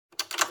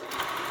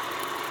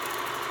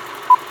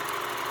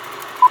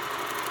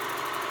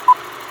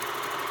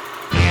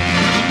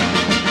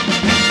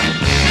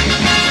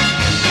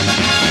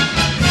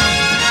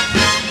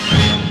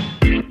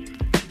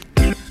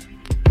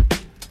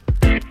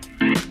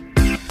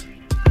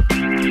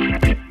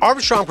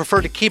Armstrong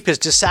preferred to keep his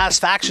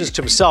dissatisfactions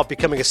to himself,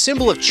 becoming a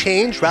symbol of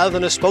change rather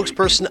than a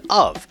spokesperson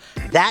of.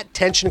 That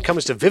tension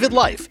comes to vivid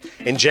life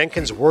in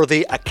Jenkins'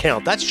 worthy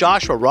account. That's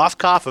Joshua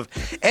Rothkopf of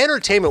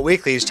Entertainment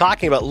Weekly. He's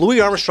talking about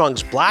Louis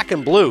Armstrong's Black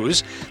and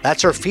Blues.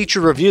 That's our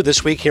feature review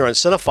this week here on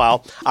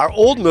Cinephile. Our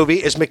old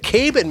movie is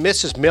McCabe and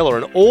Mrs. Miller,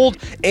 an old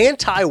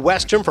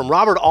anti-Western from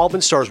Robert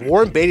Altman, stars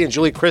Warren Beatty and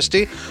Julie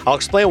Christie. I'll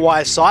explain why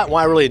I saw it and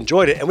why I really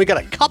enjoyed it. And we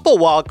got a couple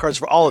wild cards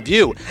for all of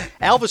you.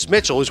 Elvis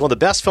Mitchell, who's one of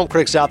the best film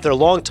critics out there,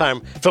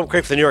 longtime film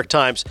critic for the New York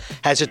Times,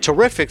 has a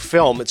terrific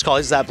film. It's called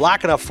Is That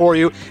Black Enough For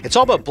You? It's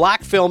all about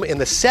black film in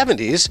the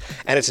 70s,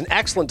 and it's an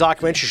excellent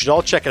documentary. You should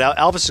all check it out.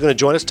 Elvis is going to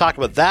join us, talk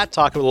about that,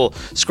 talk a little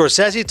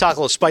Scorsese, talk a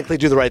little Spike Lee,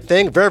 Do the Right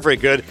Thing. Very, very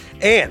good.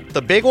 And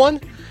the big one,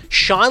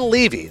 Sean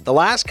Levy, The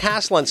Last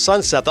Castle on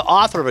Sunset, the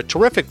author of a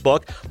terrific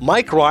book.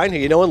 Mike Ryan, who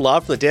you know and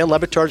love from the Dan Le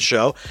Batard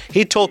Show,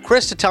 he told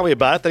Chris to tell me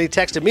about it, then he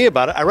texted me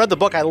about it. I read the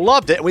book, I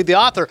loved it, and with the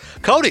author,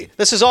 Cody.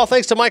 This is all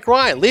thanks to Mike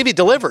Ryan. Levy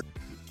delivered.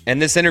 And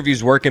this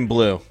interview's working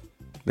blue.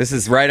 This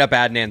is right up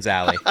Adnan's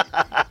alley.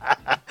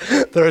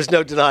 There is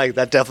no denying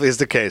that definitely is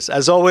the case.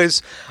 As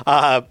always,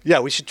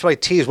 we should try to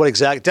tease what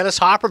exactly. Dennis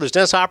Hopper, there's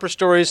Dennis Hopper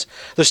stories.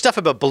 There's stuff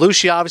about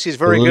Belushi, obviously, is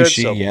very good.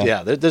 So,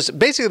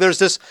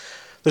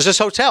 there's this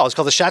hotel. It's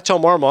called the Chateau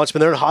Marmont. It's been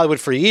there in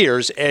Hollywood for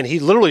years, and he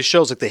literally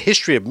shows like the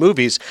history of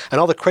movies and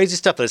all the crazy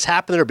stuff that has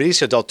happened there.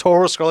 Benicio del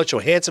Toro, Scarlett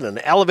Johansson, in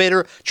an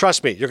elevator.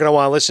 Trust me, you're going to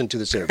want to listen to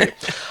this interview.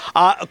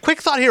 A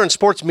quick thought here in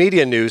sports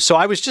media news. So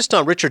I was just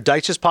on Richard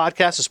Deitch's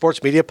podcast, a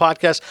sports media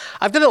podcast.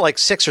 I've done it like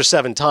 6 or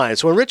 7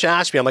 times. So when Rich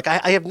asked me, I'm like,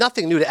 I have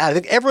nothing new to add. I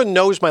think everyone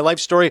knows my life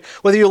story.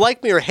 Whether you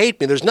like me or hate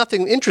me, there's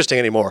nothing interesting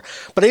anymore.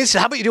 But he said,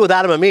 how about you do with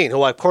Adam Amin,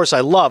 who of course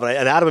I love.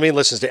 And Adam Amin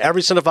listens to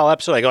every Cinephile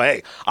episode. I go,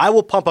 hey, I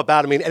will pump up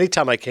Adam Amin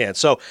anytime I can.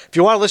 So if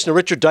you want to listen to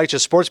Richard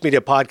Deitch's sports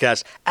media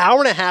podcast, hour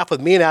and a half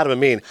with me and Adam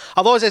Amin.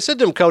 Although, as I said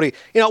to him, Cody,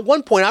 at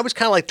one point I was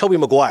kind of like Tobey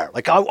Maguire.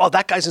 Like, oh,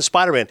 that guy's in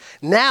Spider-Man.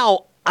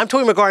 Now, I'm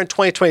Tobey Maguire in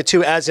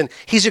 2022 as in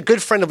he's a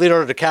good friend of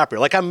Leonardo DiCaprio.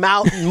 Like I'm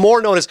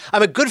more known as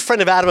I'm a good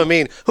friend of Adam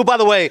Amin, who, by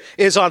the way,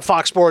 is on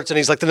Fox Sports, and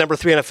he's like the number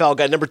 3 NFL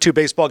guy, number 2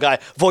 baseball guy,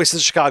 voice of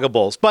the Chicago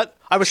Bulls. But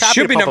I was happy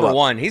Should to be pump number him up.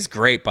 1. He's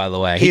great, by the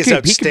way. He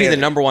could be the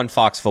number 1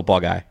 Fox football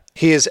guy.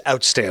 He is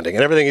outstanding,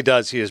 and everything he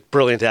does, he is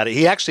brilliant at it.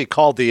 He actually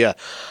called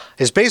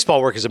his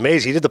baseball work is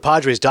amazing. He did the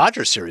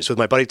Padres-Dodgers series with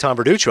my buddy Tom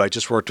Verducci, I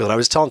just worked with. And I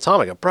was telling Tom,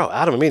 I go, bro,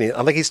 Adam Amin,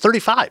 I'm like, he's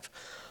 35.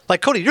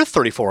 Like, Cody, you're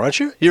 34, aren't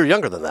you? You're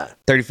younger than that.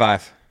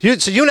 35.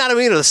 So you and Adam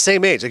Amin are the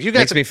same age. Like you guys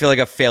makes me feel like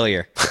a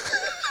failure.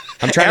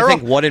 I'm trying to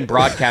think what in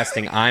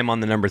broadcasting I'm on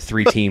the number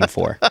 3 team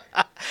for.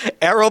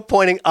 Arrow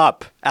pointing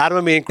up. Adam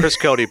Amin, Chris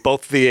Cody,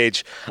 both the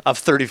age of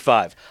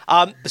 35.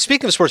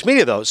 Speaking of sports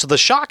media, though, so the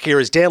shock here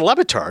is Dan Le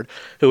Batard,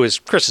 who is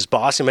Chris's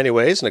boss in many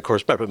ways, and of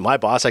course my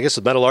boss, I guess,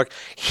 with Meadowlark.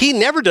 He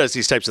never does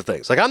these types of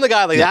things. Like I'm the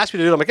guy they ask me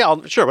to do it. I'm like, yeah,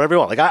 sure, whatever you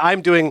want. Like I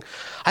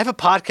have a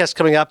podcast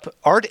coming up.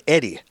 Art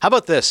Eddy. How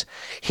about this?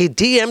 He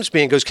DMs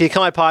me and goes, "Can you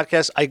come on my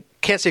podcast?" I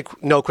can't say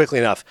no quickly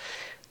enough,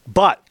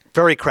 but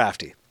very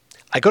crafty.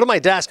 I go to my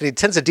desk and he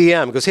sends a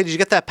DM and goes, "Hey, did you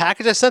get that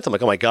package I sent?" I'm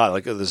like, "Oh my God,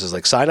 like this is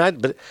like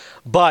cyanide."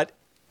 But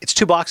it's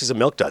 2 boxes of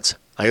Milk Duds.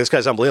 Like, this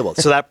guy's unbelievable.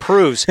 So that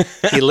proves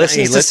he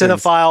listens to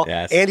Cinephile.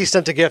 Yes. And he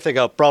sent a gift. They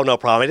go, bro, no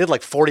problem. I did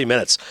like 40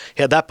 minutes.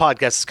 He had that podcast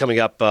that's coming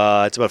up.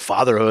 It's about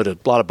fatherhood and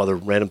a lot of other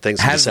random things.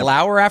 Has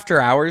Lauer After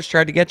Hours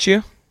tried to get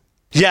you?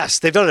 Yes,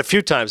 they've done it a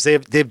few times.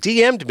 They've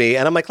DM'd me,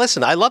 and I'm like,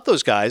 listen, I love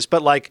those guys,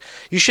 but like,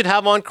 you should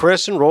have on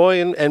Chris and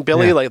Roy and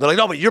Billy. Yeah. Like, they're like,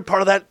 no, but you're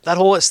part of that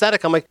whole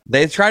aesthetic. I'm like,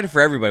 they've tried it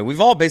for everybody.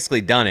 We've all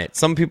basically done it.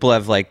 Some people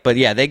have but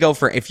yeah, they go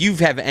for if you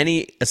have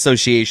any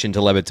association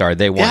to Le Batard,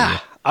 they want you.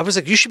 I was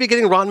like, you should be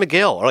getting Ron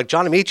McGill or like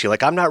John Amici.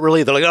 Like, I'm not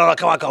really. They're like, oh,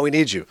 come on, we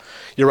need you.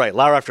 You're right.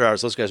 Lauer After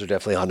Hours, those guys are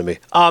definitely on to me.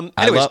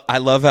 I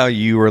love how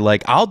you were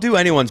like, I'll do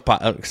anyone's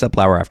except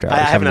Lauer After Hours.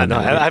 I have not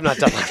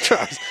done After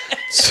Hours.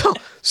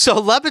 So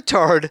Le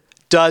Batard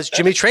does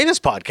Jimmy Traina's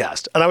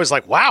podcast. And I was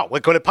like, wow.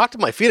 Like, when it popped up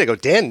my feed, I go,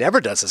 Dan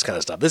never does this kind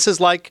of stuff. This is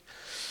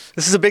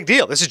a big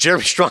deal. This is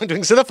Jeremy Strong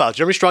doing Cinephile.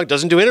 Jeremy Strong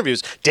doesn't do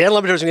interviews. Dan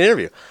Le Batard's doing an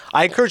interview.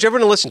 I encourage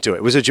everyone to listen to it.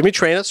 It was a Jimmy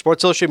Traina,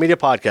 Sports Illustrated Media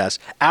podcast,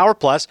 hour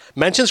plus,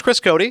 mentions Chris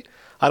Cody.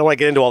 I don't want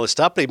to get into all this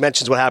stuff, but he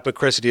mentions what happened with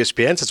Chris at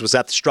ESPN, since it was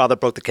that the straw that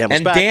broke the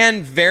camel's back. And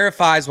Dan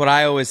verifies what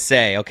I always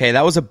say. Okay,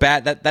 that was a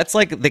bad. That's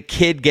like the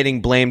kid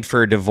getting blamed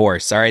for a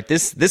divorce. All right,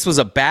 this was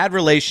a bad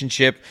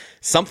relationship.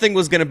 Something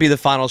was going to be the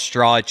final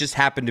straw. It just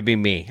happened to be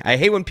me. I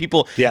hate when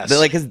people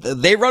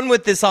they run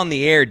with this on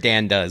the air.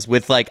 Dan does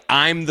with like,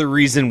 I'm the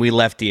reason we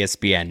left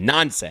ESPN.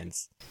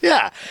 Nonsense.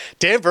 Yeah,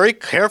 Dan very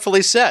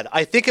carefully said,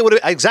 I think it would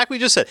have, exactly what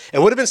you just said, it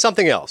would have been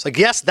something else. Like,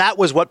 yes, that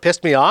was what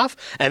pissed me off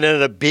and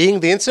ended up being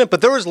the incident, but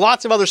there was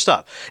lots of other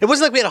stuff. It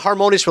wasn't like we had a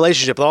harmonious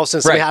relationship and all of a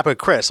sudden something happened with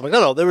Chris. I'm like,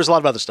 no, there was a lot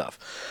of other stuff.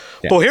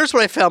 Yeah. But here's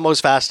what I found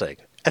most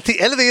fascinating. At the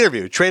end of the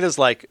interview, Traina's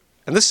like,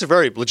 and this is a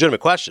very legitimate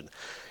question,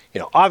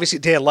 obviously,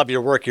 Dan, love your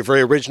work. You're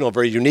very original,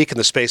 very unique in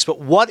the space, but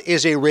what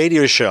is a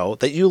radio show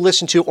that you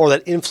listen to or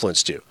that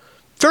influenced you?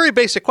 Very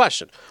basic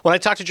question. When I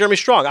talk to Jeremy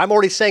Strong, I'm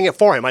already saying it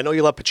for him. I know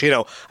you love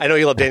Pacino. I know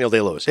you love Daniel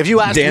Day-Lewis. If you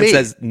ask Dan me...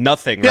 says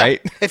nothing,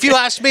 right? If you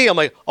ask me, I'm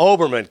like,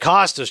 Oberman,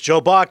 Costas, Joe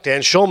Buck,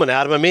 Dan Schulman,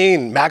 Adam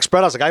Amin, Max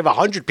Bretos. Like, I have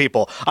 100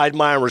 people I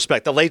admire and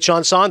respect. The late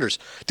John Saunders.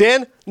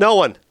 Dan, no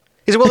one.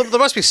 He said, well, there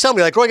must be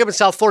somebody. Like, growing up in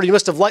South Florida, you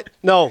must have liked...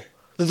 No.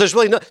 There's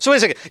really no... So wait a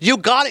second. You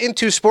got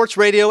into sports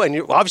radio, and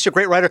you're obviously a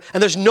great writer,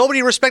 and there's nobody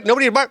you respect,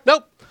 nobody you admire?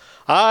 Nope.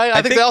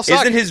 I think they all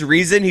suck. Isn't his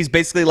reason, he's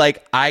basically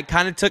like, I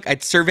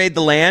surveyed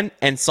the land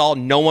and saw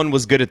no one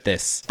was good at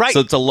this. Right. So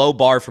it's a low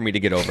bar for me to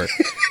get over.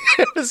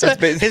 It was a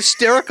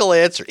hysterical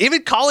answer.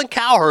 Even Colin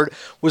Cowherd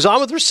was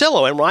on with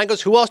Russillo, and Ryan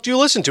goes, who else do you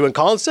listen to? And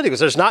Colin said, he goes,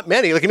 there's not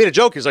many. Like, he made a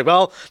joke. He's like,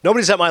 well,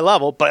 nobody's at my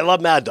level, but I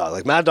love Mad Dog.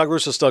 Like, Mad Dog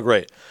Russo's still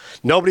great.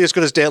 Nobody as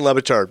good as Dan Le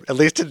Batard, at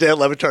least in Dan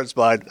Le Batard's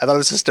mind. I thought it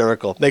was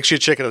hysterical. Make sure you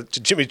check out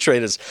Jimmy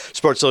Traina's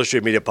Sports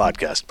Illustrated Media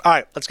podcast. All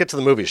right, let's get to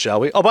the movie, shall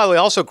we? Oh, by the way,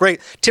 also great,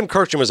 Tim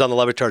Kirchner was on the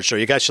Le Batard show.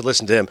 You guys should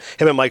listen to him.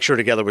 Him and Mike Schur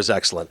together was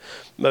excellent.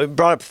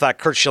 Brought up the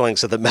fact Kurt Schilling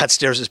said that Matt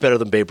Stairs is better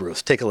than Babe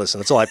Ruth. Take a listen.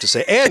 That's all I have to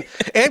say.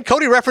 And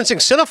Cody referencing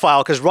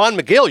Cinephile, because Ron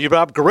McGill, you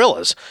brought up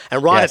Gorillas.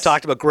 And Ron had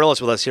talked about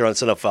Gorillas with us here on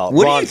Cinephile.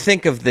 What do you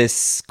think of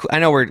this? I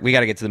know we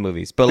got to get to the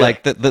movies, but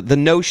like the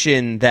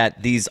notion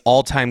that these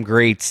all-time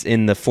greats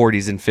in the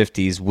 40s and 50s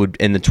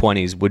in the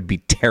 20s would be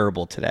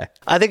terrible today.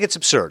 I think it's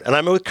absurd. And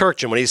I'm with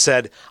Kirkjian when he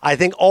said, I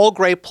think all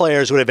great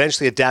players would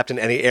eventually adapt in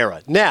any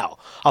era. Now,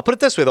 I'll put it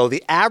this way, though.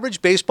 The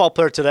average baseball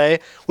player today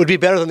would be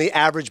better than the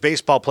average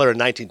baseball player in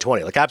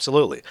 1920. Like,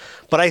 absolutely.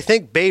 But I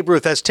think Babe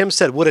Ruth, as Tim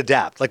said, would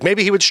adapt. Like,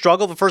 maybe he would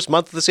struggle the first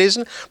month of the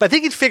season, but I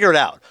think he'd figure it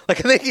out.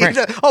 Like, I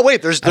think oh,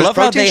 wait, there's I love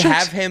how they shakes?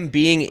 have him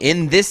being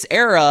in this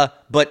era,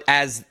 but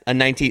as a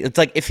 19... It's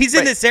like, if he's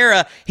in this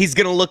era, he's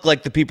going to look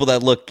like the people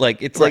that looked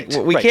like... It's like,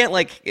 we can't,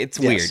 like... It's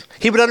weird.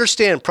 He would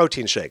understand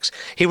protein shakes.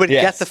 He would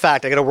get the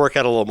fact, I got to work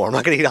out a little more. I'm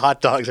not going to eat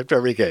hot dogs after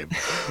every game.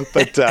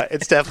 But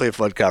it's definitely a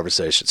fun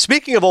conversation.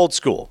 Speaking of old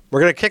school, we're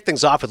going to kick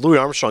things off with Louis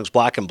Armstrong's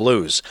Black and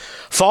Blues.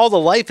 Follow the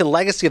life and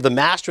legacy of the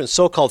master and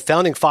so-called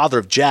founding father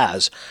of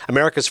jazz,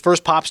 America's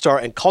first pop star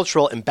and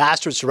cultural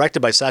ambassador. It's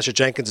directed by Sasha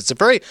Jenkins. It's a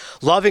very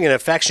loving and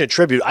affectionate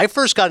tribute. I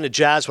first got into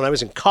jazz when I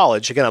was in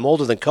college. Again, I'm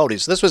older than Cody,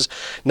 so this was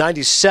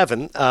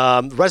 97.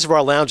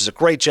 Reservoir Lounge is a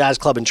great jazz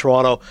club in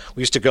Toronto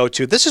we used to go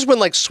to. This is when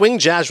like swing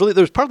jazz really,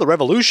 there was part of the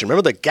revolution.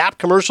 Remember the Gap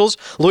commercials?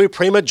 Louis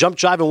Prima, Jump,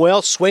 Jive, and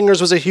Wail.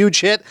 Swingers was a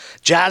huge hit.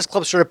 Jazz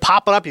clubs started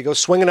popping up. You go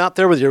swinging out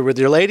there with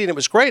your lady, and it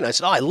was great. And I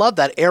said, oh, I love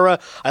that era.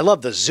 I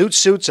love the zoot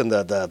suits and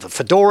the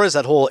fedoras,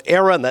 that whole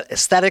era and that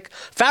aesthetic.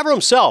 Favreau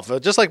himself,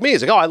 just like me,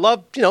 he's like, oh, I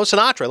love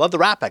Sinatra. I love the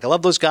Rat Pack. I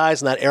love those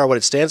guys and that era, what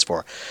it stands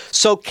for.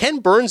 So Ken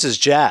Burns'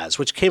 Jazz,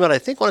 which came out, I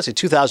think, honestly,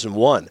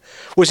 2001,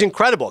 was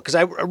incredible because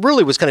I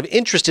really was kind of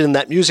interested in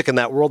that music and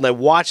that world, and I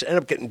watched,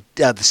 ended up getting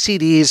the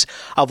CDs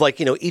of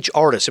each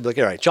artist. I'd be like,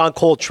 all right, John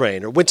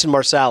Coltrane or Wynton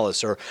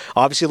Marsalis or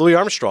obviously Louis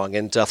Armstrong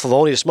and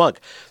Thelonious Monk.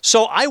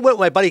 So I went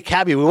with my buddy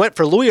Cabby. We went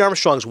for Louis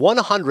Armstrong's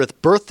 100th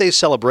birthday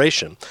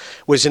celebration.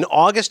 It was in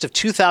August of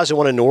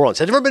 2001 in New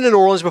Orleans. I'd never been to New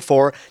Orleans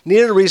before,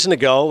 needed a reason to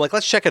go. Like,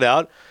 let's check it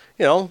out,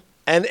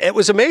 And it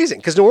was amazing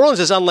because New Orleans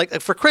is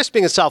unlike, for Chris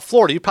being in South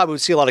Florida, you probably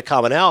would see a lot of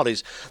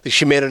commonalities, the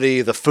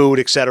humidity, the food,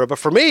 etc. But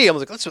for me, I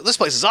was like, this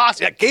place is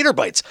awesome. Yeah, gator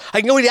bites. I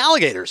can go eat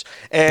alligators.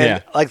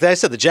 And like I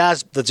said, the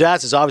jazz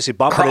is obviously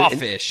bumping.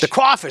 Crawfish. The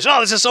crawfish.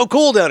 Oh, this is so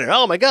cool down here.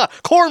 Oh my God.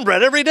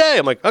 Cornbread every day.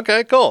 I'm like,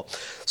 okay, cool.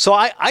 So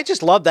I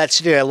just love that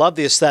city. I love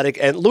the aesthetic.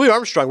 And Louis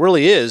Armstrong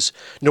really is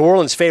New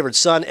Orleans' favorite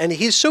son. And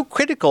he's so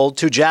critical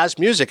to jazz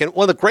music. And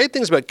one of the great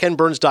things about Ken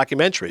Burns'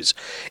 documentaries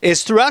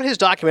is throughout his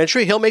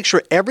documentary, he'll make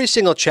sure every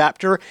single chapter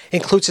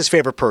includes his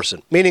favorite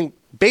person, meaning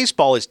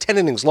baseball is 10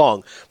 innings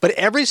long, but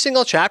every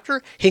single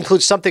chapter, he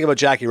includes something about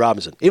Jackie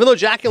Robinson. Even though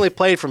Jackie only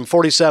played from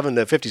 47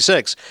 to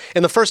 56,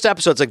 in the first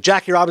episode, it's like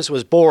Jackie Robinson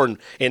was born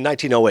in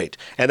 1908,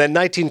 and then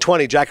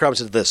 1920, Jackie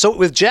Robinson did this. So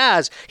with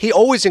jazz, he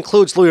always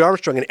includes Louis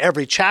Armstrong in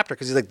every chapter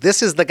because he's like,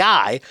 this is the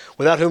guy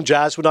without whom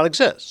jazz would not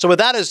exist. So with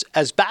that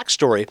as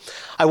backstory,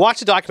 I watched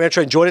the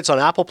documentary, I enjoyed it. It's on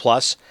Apple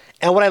Plus.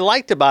 And what I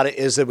liked about it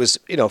is it was,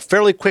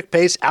 fairly quick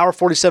pace, hour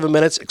 47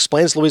 minutes,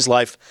 explains Louis'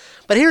 life.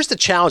 But here's the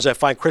challenge I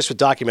find, Chris, with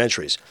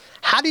documentaries.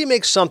 How do you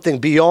make something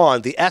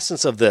beyond the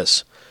essence of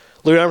this?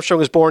 Louis Armstrong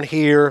was born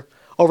here,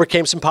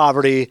 overcame some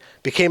poverty,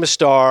 became a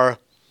star,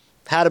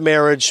 had a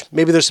marriage,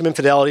 maybe there's some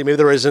infidelity, maybe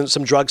there isn't,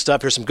 some drug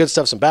stuff, here's some good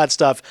stuff, some bad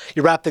stuff.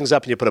 You wrap things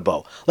up and you put a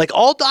bow. Like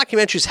all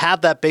documentaries have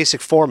that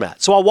basic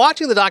format. So while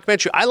watching the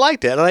documentary, I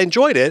liked it and I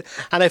enjoyed it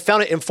and I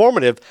found it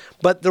informative,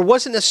 but there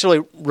wasn't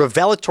necessarily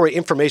revelatory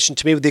information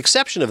to me with the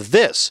exception of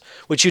this,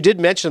 which you did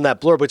mention in that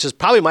blurb, which is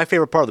probably my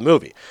favorite part of the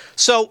movie.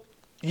 So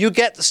you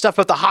get the stuff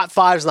about the Hot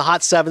Fives and the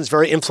Hot Sevens,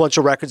 very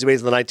influential records he made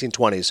in the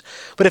 1920s.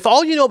 But if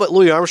all you know about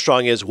Louis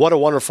Armstrong is What a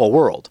Wonderful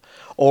World,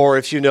 or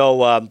if you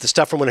know the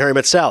stuff from When Harry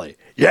Met Sally,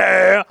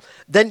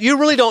 then you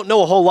really don't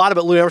know a whole lot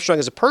about Louis Armstrong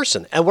as a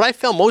person. And what I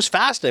found most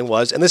fascinating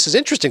was, and this is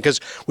interesting because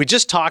we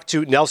just talked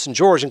to Nelson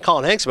George and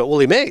Colin Hanks about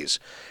Willie Mays.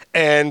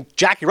 And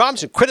Jackie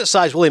Robinson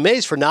criticized Willie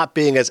Mays for not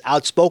being as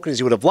outspoken as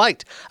he would have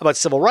liked about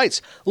civil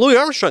rights. Louis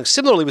Armstrong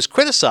similarly was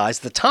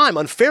criticized at the time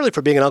unfairly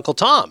for being an Uncle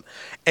Tom.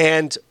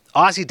 And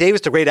Ossie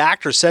Davis, the great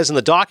actor, says in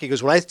the doc, he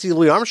goes, when I see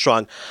Louis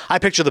Armstrong, I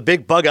picture the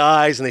big bug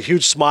eyes and the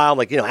huge smile,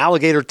 like,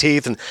 alligator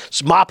teeth and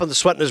mopping the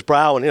sweat in his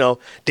brow and,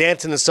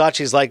 dancing and such.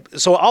 He's like,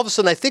 so all of a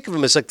sudden I think of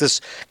him as like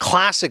this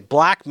classic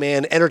black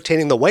man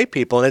entertaining the white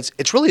people, and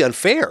it's really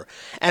unfair.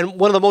 And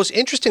one of the most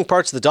interesting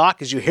parts of the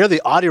doc is you hear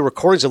the audio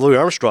recordings of Louis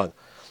Armstrong.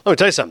 Let me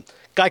tell you something.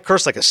 Guy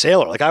cursed like a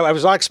sailor. Like I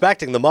was not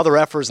expecting the mother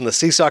effers and the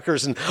sea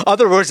suckers and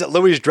other words that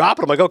Louis is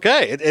dropping. I'm like,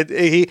 okay.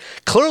 He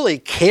clearly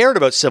cared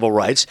about civil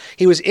rights.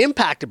 He was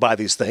impacted by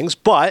these things,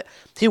 but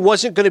he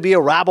wasn't going to be a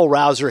rabble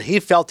rouser. He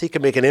felt he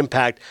could make an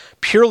impact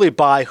purely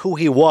by who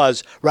he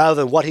was rather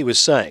than what he was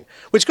saying,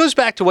 which goes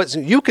back to what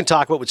you can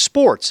talk about with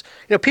sports.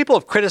 People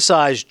have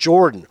criticized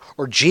Jordan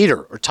or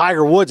Jeter or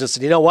Tiger Woods and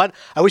said, you know what?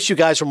 I wish you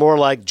guys were more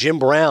like Jim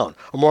Brown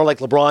or more like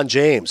LeBron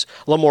James,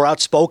 a little more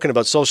outspoken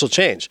about social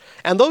change.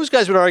 And those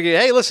guys would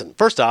argue, hey, listen,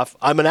 first off,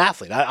 I'm an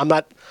athlete. I'm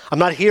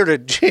not here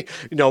to,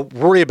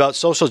 worry about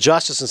social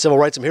justice and civil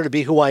rights. I'm here to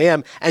be who I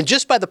am. And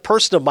just by the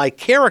person of my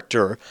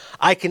character,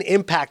 I can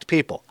impact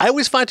people. I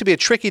always find it to be a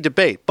tricky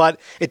debate, but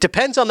it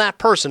depends on that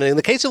person. And in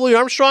the case of Louis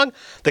Armstrong,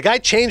 the guy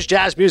changed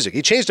jazz music.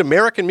 He changed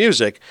American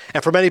music.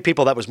 And for many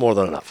people, that was more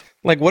than enough.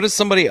 Like, what does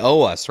somebody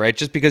owe us, right?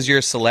 Just because you're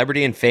a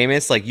celebrity and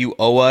famous, like, you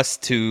owe us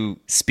to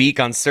speak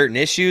on certain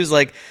issues.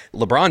 Like,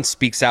 LeBron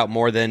speaks out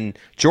more than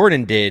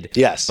Jordan did.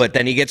 Yes. But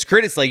then he gets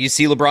criticized. Like, you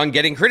see LeBron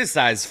getting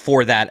criticized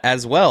for that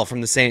as well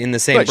in the same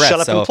breath. Shut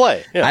up and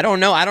play. Yeah. I don't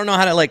know how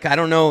to, I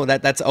don't know.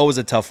 That's always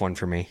a tough one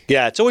for me.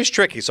 Yeah, it's always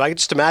tricky. So I can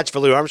just imagine for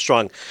Louis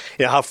Armstrong,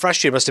 how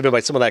frustrated he must have been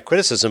by some of that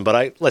criticism.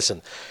 But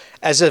listen,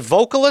 as a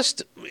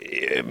vocalist,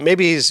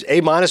 maybe he's A-,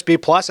 B+.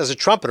 As a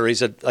trumpeter,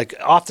 he's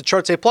off the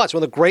charts A+. One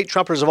of the great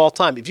trumpeters of all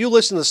time. If you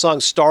listen to the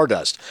song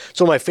Stardust, it's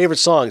one of my favorite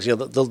songs.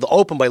 The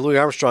open by Louis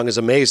Armstrong is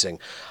amazing.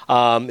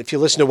 If you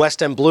listen to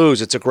West End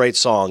Blues, it's a great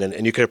song,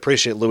 and you can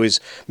appreciate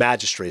Louis'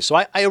 majesty. So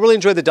I really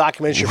enjoyed the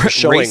documentary for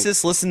showing.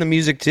 Racists listen to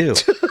music too.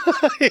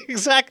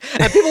 Exactly.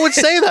 And people would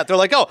say that. They're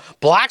like, oh,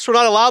 blacks were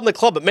not allowed in the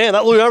club, but man,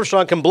 that Louis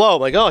Armstrong can blow.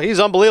 I'm like, oh, he's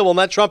unbelievable in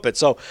that trumpet.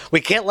 So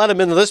we can't let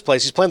him into this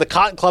place. He's playing the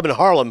Cotton Club in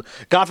Harlem.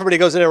 God forbid he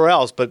goes anywhere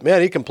else, but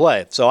man, he can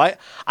play. So I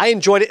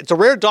enjoyed it. It's a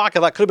rare doc. I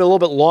thought could have been a little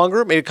bit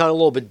longer, maybe kind of a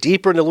little bit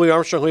deeper into Louis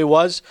Armstrong, who he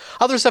was.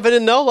 Other stuff I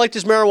didn't know, like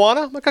his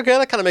marijuana. I'm like, okay,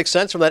 that kind of makes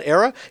sense from that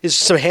era. There's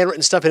some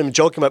handwritten stuff in him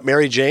joking about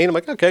Mary Jane. I'm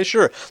like, okay,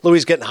 sure. Louis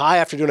is getting high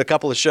after doing a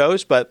couple of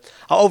shows, but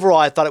overall,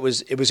 I thought it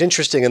was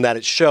interesting in that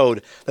it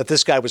showed that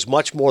this guy was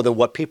much more than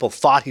what people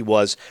thought he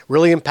was.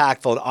 Really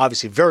impactful and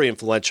obviously very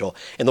influential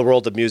in the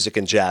world of music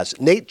and jazz.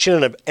 Nate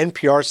Chinnan of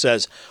NPR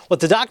says, what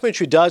the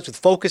documentary does with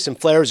focus and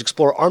flair is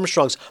explore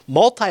Armstrong's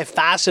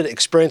multifaceted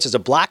experience as a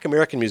black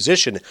American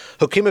musician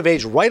who came of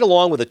age right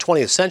along with the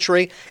 20th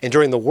century,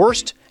 enduring the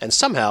worst and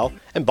somehow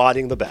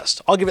embodying the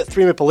best. I'll give it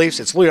 3 minute beliefs.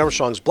 It's Louis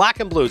Armstrong's Black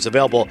and Blues,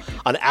 available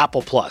on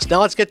Apple Plus.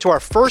 Now let's get to our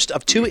first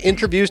of 2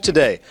 interviews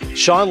today.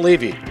 Shawn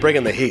Levy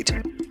bringing the heat.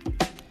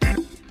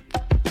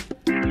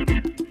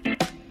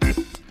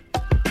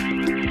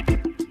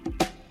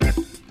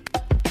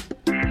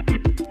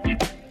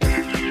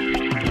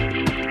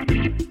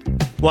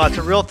 Well, it's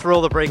a real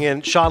thrill to bring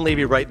in Shawn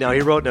Levy right now.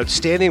 He wrote an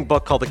outstanding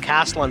book called The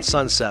Castle on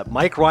Sunset.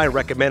 Mike Ryan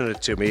recommended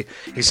it to me.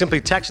 He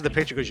simply texted the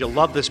picture because you'll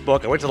love this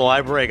book. I went to the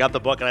library, I got the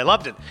book, and I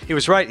loved it. He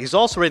was right. He's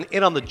also written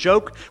In on the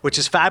Joke, which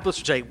is fabulous,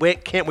 which I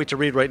can't wait to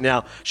read right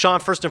now. Shawn,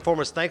 first and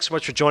foremost, thanks so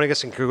much for joining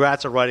us, and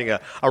congrats on writing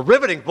a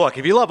riveting book.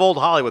 If you love old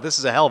Hollywood, this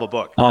is a hell of a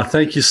book.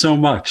 Thank you so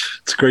much.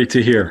 It's great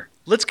to hear.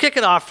 Let's kick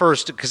it off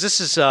first, because this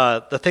is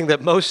the thing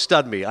that most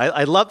stunned me.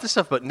 I love this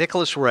stuff about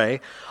Nicholas Ray.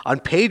 On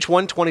page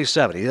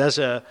 127, he has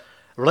a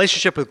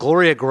relationship with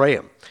Gloria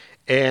Graham,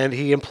 and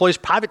he employs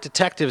private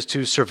detectives to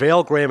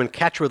surveil Graham and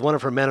catch her with one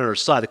of her men on her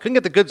side. They couldn't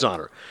get the goods on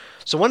her.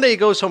 So one day he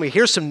goes home, he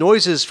hears some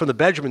noises from the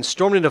bedroom and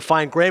stormed in to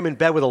find Graham in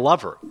bed with a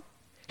lover,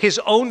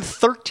 his own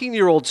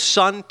 13-year-old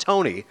son,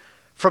 Tony,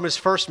 from his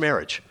first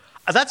marriage.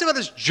 That's about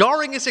as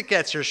jarring as it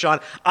gets here, Shawn.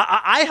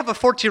 I have a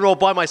 14-year-old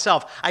boy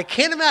myself. I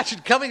can't imagine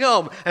coming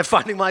home and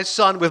finding my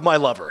son with my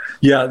lover.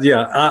 Yeah.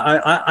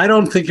 I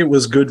don't think it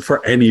was good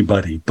for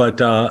anybody, but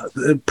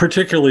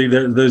particularly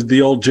there's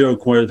the old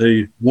joke where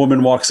the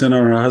woman walks in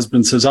and her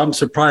husband says, "I'm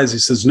surprised." He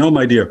says, "No,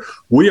 my dear,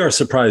 we are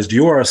surprised.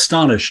 You are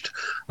astonished."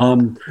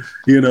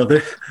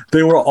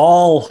 They were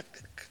all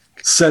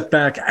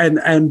setback.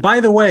 And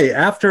by the way,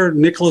 after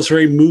Nicholas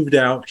Ray moved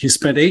out, he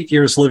spent 8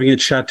 years living at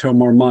Chateau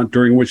Marmont,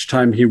 during which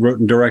time he wrote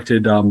and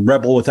directed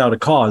Rebel Without a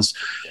Cause.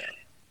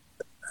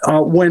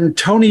 When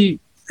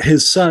Tony,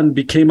 his son,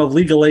 became of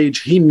legal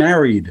age, he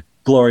married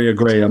Gloria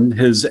Graham,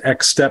 his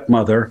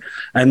ex-stepmother,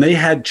 and they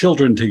had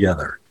children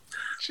together.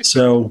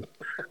 So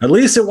at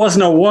least it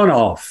wasn't a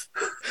one-off.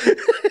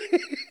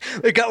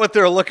 They got what they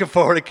were looking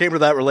for when it came to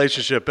that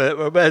relationship.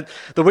 The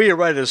way you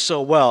write it is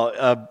so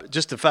well.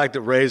 Just the fact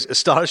that Ray's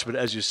astonishment,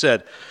 as you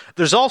said.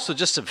 There's also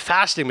just some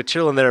fascinating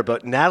material in there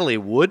about Natalie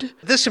Wood.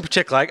 This in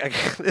particular,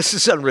 this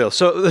is unreal.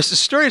 So there's a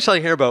story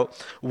telling here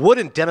about Wood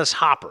and Dennis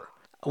Hopper.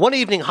 One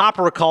evening,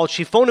 Hopper recalled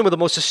she phoned him with the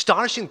most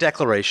astonishing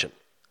declaration.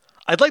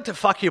 I'd like to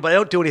fuck you, but I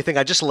don't do anything.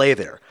 I just lay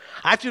there.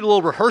 I have to do a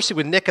little rehearsing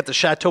with Nick at the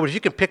chateau, but if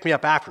you can pick me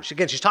up after.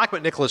 Again, she's talking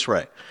about Nicholas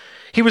Ray.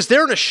 He was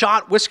there in a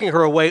shot, whisking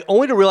her away,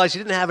 only to realize he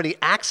didn't have any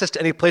access to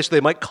any place where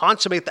they might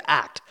consummate the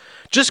act.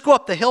 Just go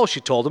up the hill,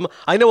 she told him.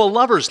 I know a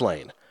lover's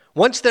lane.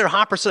 Once there,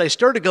 Hopper said, I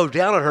started to go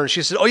down on her, and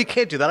she said, oh, you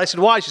can't do that. I said,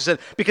 why? She said,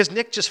 because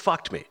Nick just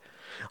fucked me.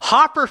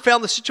 Hopper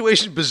found the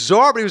situation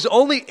bizarre, but he was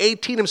only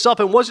 18 himself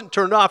and wasn't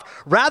turned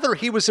off. Rather,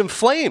 he was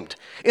inflamed.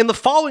 In the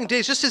following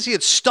days, just as he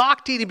had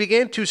stalked Dean, he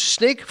began to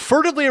snake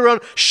furtively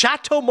around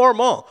Chateau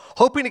Marmont,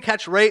 hoping to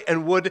catch Ray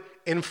and Wood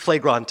in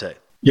flagrante.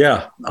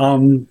 Yeah.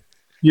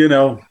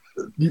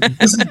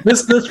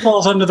 This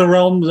falls under the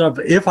realms of,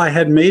 if I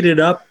had made it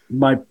up,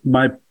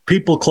 my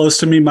people close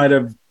to me might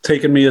have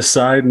taken me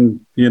aside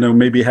and,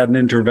 maybe had an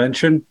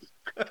intervention.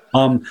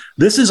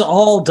 This is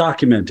all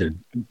documented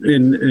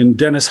in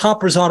Dennis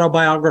Hopper's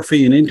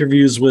autobiography, in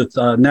interviews with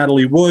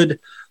Natalie Wood,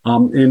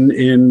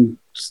 in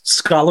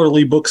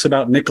scholarly books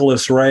about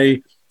Nicholas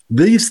Ray.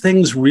 These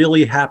things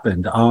really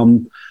happened.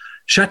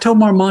 Chateau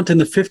Marmont in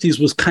the 50s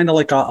was kind of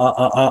like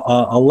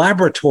a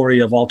laboratory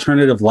of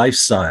alternative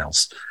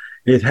lifestyles.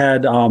 It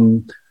had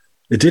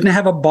it didn't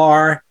have a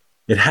bar,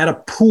 it had a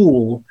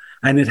pool,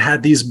 and it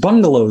had these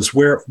bungalows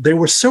where they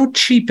were so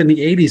cheap in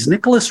the 80s.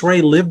 Nicholas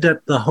Ray lived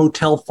at the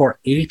hotel for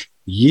 8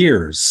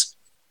 years.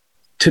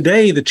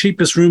 Today, the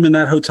cheapest room in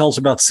that hotel is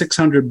about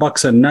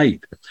 $600 a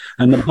night,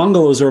 and the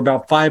bungalows are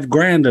about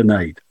 $5,000 a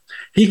night.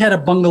 He had a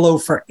bungalow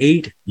for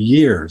 8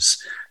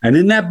 years, and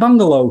in that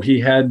bungalow, he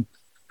had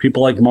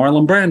people like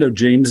Marlon Brando,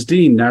 James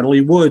Dean,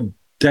 Natalie Wood,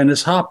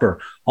 Dennis Hopper,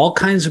 all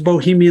kinds of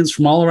bohemians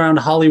from all around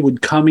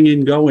Hollywood coming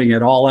and going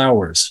at all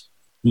hours.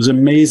 It was an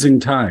amazing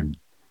time.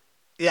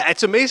 Yeah,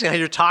 it's amazing how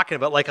you're talking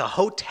about, like, a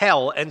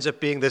hotel ends up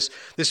being this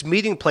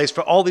meeting place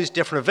for all these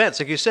different events,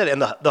 like you said, and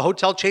the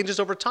hotel changes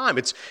over time.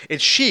 It's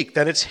chic,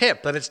 then it's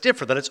hip, then it's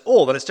different, then it's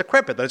old, then it's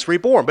decrepit, then it's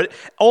reborn. But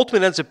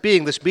ultimately, it ends up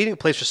being this meeting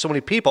place for so many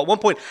people. At one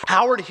point,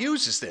 Howard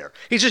Hughes is there.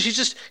 He's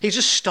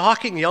just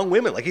stalking young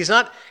women. Like, he's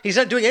not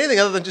doing anything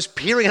other than just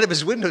peering out of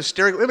his window,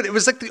 staring at women. It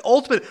was like the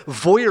ultimate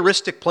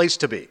voyeuristic place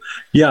to be.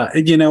 Yeah,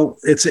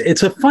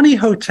 it's a funny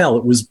hotel.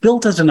 It was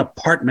built as an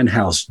apartment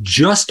house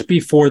just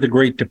before the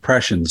Great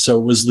Depression, so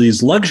it was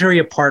these luxury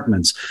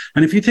apartments.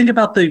 And if you think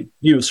about the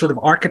sort of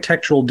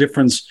architectural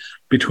difference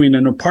between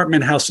an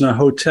apartment house and a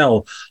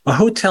hotel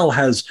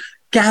has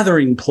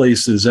gathering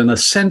places and a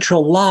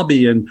central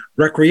lobby and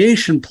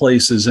recreation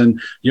places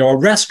and a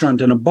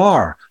restaurant and a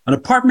bar. An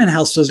apartment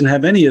house doesn't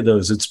have any of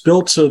those. It's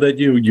built so that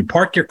you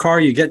park your car,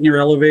 you get in your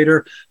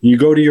elevator, you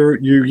go to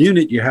your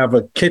unit, you have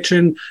a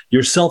kitchen,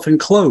 you're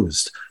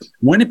self-enclosed.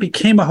 When it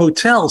became a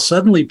hotel,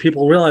 suddenly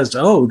people realized,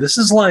 oh, this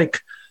is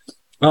like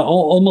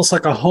almost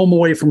like a home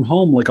away from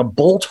home, like a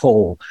bolt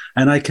hole.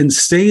 And I can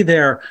stay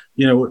there.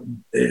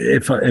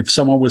 If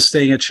someone was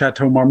staying at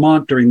Chateau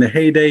Marmont during the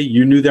heyday,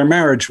 you knew their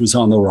marriage was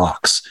on the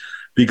rocks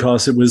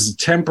because it was a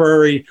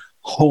temporary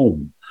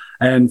home.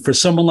 And for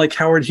someone like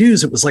Howard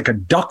Hughes, it was like a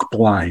duck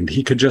blind.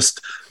 He could just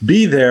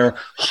be there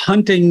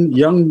hunting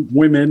young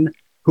women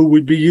who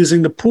would be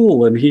using the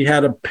pool. And he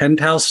had a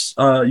penthouse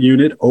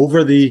unit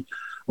over the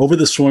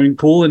swimming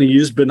pool, and he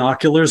used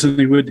binoculars, and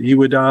he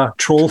would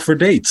troll for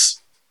dates.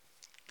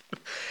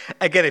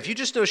 Again, if you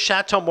just know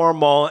Chateau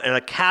Marmont at a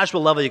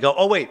casual level, you go,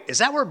 oh, wait, is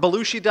that where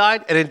Belushi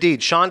died? And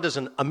indeed, Sean does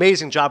an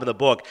amazing job in the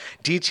book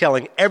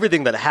detailing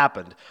everything that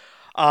happened.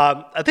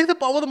 I think that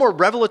one of the more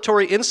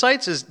revelatory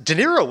insights is De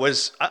Niro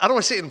was, I don't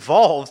want to say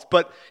involved,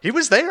 but he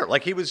was there.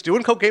 Like, he was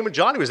doing cocaine with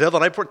John. He was there the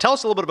night before. Tell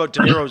us a little bit about De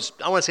Niro's,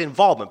 I don't want to say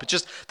involvement, but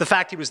just the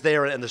fact he was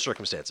there and the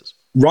circumstances.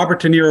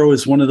 Robert De Niro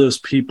is one of those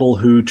people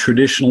who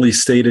traditionally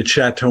stayed at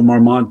Chateau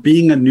Marmont,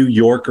 being a New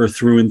Yorker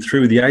through and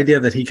through. The idea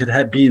that he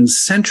could be in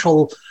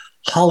central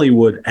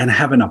Hollywood and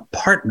have an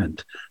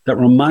apartment that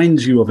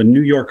reminds you of a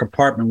New York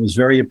apartment was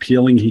very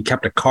appealing. He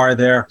kept a car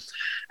there,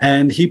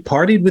 and he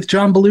partied with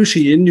John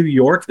Belushi in New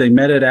York. They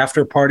met at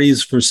after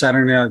parties for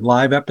Saturday Night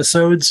Live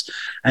episodes,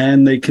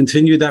 and they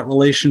continued that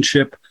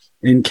relationship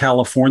in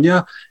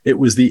California. It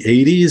was the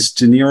 80s.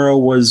 De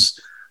Niro was,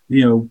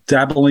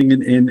 dabbling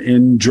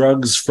in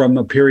drugs from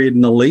a period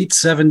in the late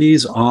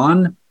 70s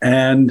on,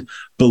 and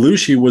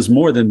Belushi was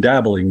more than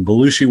dabbling.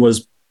 Belushi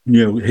was,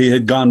 he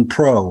had gone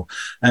pro,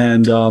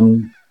 and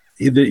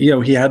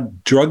he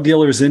had drug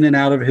dealers in and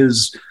out of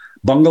his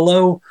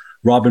bungalow.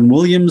 Robin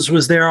Williams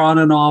was there on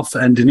and off,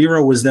 and De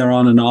Niro was there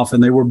on and off,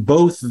 and they were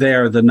both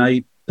there the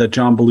night that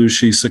John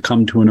Belushi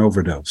succumbed to an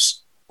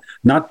overdose.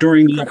 Not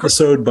during the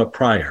episode, but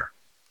prior.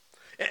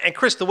 And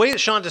Chris, the way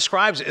that Sean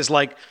describes it is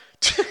like,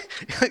 it's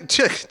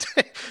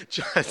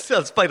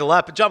funny to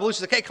laugh, but John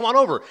Belushi's like, hey, come on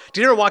over.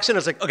 De Niro walks in and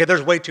it's like, okay,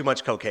 there's way too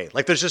much cocaine.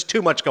 Like, there's just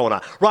too much going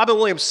on. Robin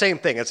Williams, same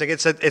thing.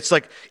 It's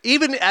like,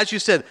 even as you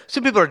said,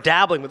 some people are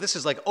dabbling, but this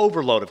is like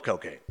overload of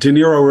cocaine. De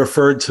Niro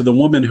referred to the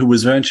woman who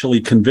was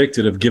eventually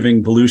convicted of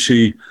giving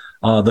Belushi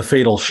the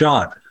fatal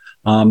shot.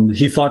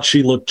 He thought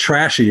she looked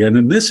trashy. And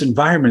in this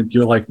environment,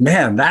 you're like,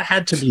 man, that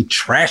had to be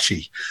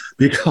trashy,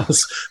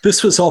 because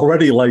this was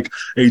already like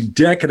a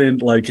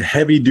decadent, like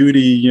heavy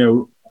duty,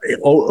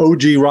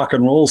 OG rock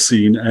and roll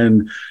scene.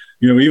 And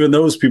even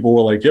those people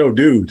were like, yo,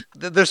 dude.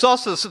 There's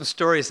also some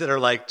stories that are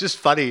like just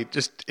funny,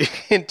 just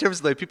in terms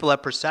of the way people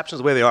have perceptions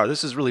the way they are.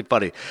 This is really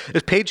funny.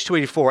 It's page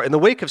 284. In the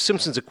wake of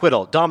Simpson's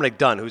acquittal, Dominic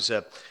Dunn, who's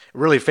a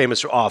really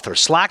famous author,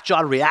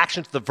 slack-jawed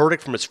reaction to the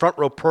verdict from his front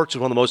row perch is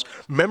one of the most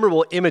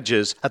memorable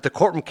images that the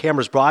courtroom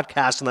cameras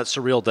broadcast on that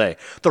surreal day.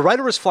 The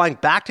writer was flying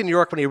back to New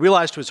York when he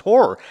realized to his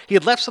horror he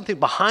had left something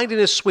behind in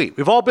his suite.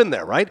 We've all been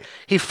there, right?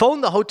 He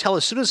phoned the hotel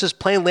as soon as his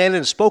plane landed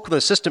and spoke with an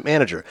assistant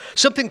manager.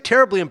 Something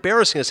terribly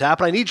embarrassing has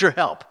happened. I need your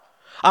help.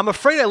 I'm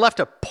afraid I left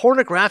a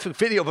pornographic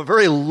video of a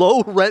very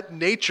low-rent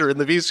nature in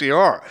the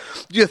VCR.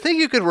 Do you think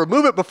you could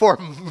remove it before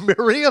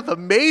Maria the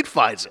maid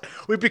finds it?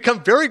 We've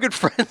become very good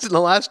friends in the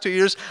last 2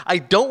 years. I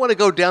don't want to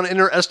go down in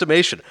her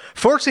estimation.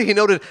 Fortunately, he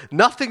noted,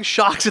 nothing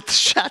shocks at the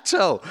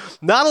chateau.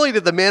 Not only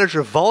did the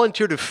manager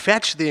volunteer to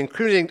fetch the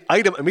incriminating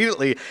item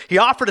immediately, he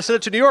offered to send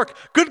it to New York.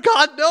 Good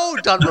God, no,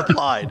 Dunn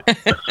replied.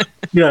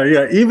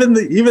 Yeah. Even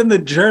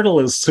the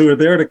journalists who are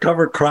there to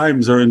cover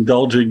crimes are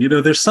indulging.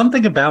 There's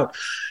something about...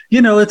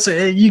 it's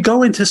you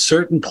go into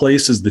certain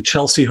places, the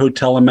Chelsea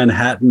Hotel in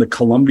Manhattan, the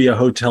Columbia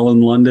Hotel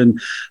in London.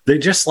 They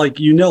just oh,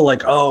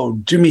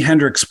 Jimi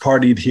Hendrix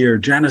partied here,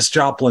 Janis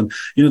Joplin.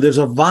 There's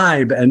a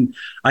vibe, and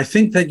I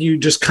think that you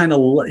just kind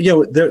of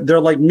they're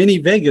like mini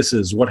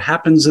Vegases. What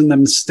happens in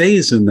them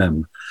stays in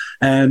them,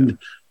 and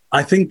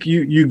I think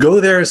you go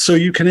there so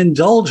you can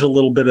indulge a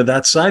little bit of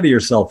that side of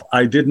yourself.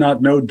 I did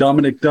not know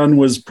Dominic Dunn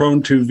was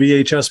prone to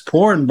VHS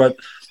porn, but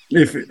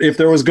if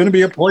there was going to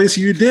be a place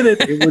you did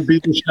it, it would be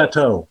the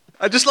chateau.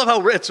 I just love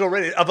how it's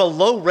already of a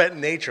low rent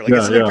nature.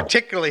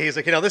 Particularly, he's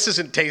like, this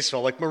isn't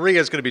tasteful. Like,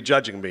 Maria's going to be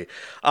judging me.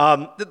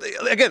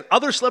 Again,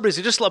 other celebrities,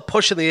 they just love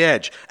pushing the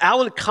edge.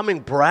 Alan Cumming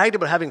bragged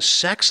about having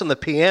sex on the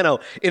piano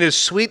in his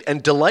suite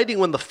and delighting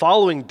when the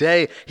following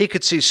day he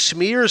could see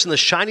smears in the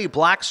shiny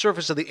black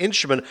surface of the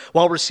instrument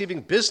while receiving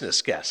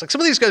business guests. Like,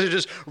 some of these guys are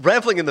just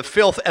reveling in the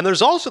filth. And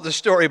there's also the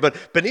story about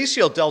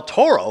Benicio del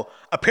Toro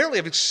apparently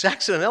having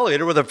sex in an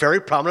elevator with a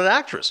very prominent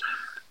actress.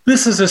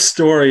 This is a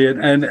story,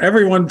 and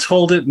everyone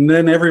told it, and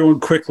then everyone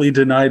quickly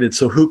denied it,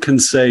 so who can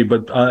say?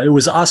 But it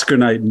was Oscar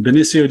night, and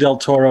Benicio del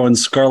Toro and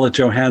Scarlett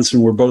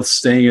Johansson were both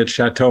staying at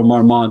Chateau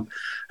Marmont.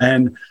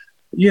 And,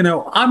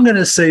 I'm going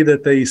to say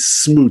that they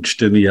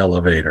smooched in the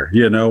elevator.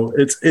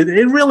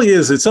 It really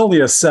is. It's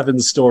only a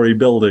 7-story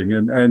building,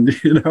 and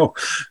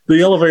the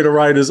elevator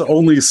ride is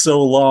only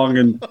so long.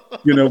 And,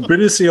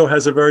 Benicio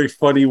has a very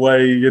funny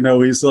way,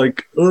 he's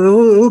like,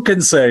 who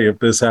can say if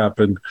this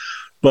happened?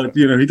 But,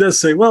 he does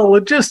say, well,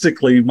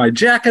 logistically, my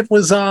jacket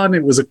was on.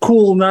 It was a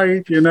cool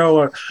night,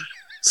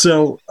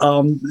 So,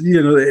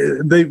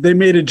 they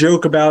made a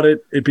joke about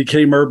it. It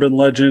became urban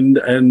legend,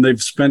 and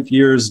they've spent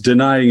years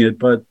denying it.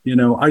 But,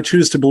 I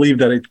choose to believe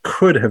that it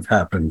could have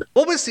happened.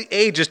 What was the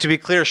age, just to be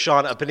clear,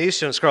 Sean, of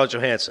Benicio and Scarlett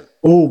Johansson?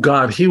 Oh,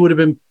 God. He would have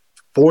been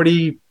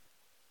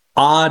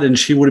 40-odd, and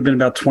she would have been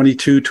about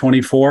 22,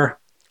 24.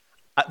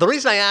 The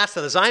reason I asked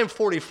that is I am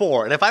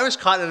 44, and if I was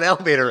caught in an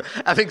elevator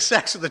having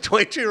sex with a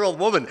 22-year-old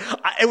woman,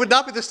 it would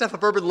not be the stuff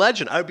of urban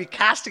legend. I would be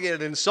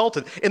castigated and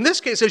insulted. In this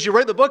case, as you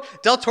write in the book,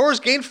 Del Toro's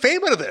gained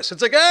fame out of this.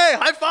 It's like, hey,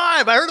 high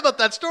five. I heard about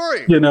that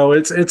story.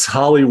 It's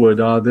Hollywood.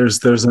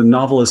 There's a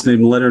novelist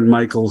named Leonard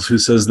Michaels who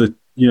says that,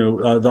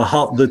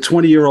 the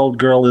 20-year-old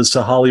girl is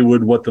to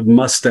Hollywood what the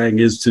Mustang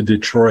is to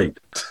Detroit.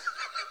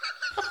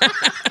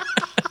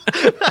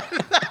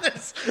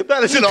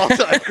 That is an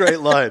all-time great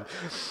line.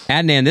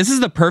 Adnan, this is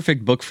the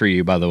perfect book for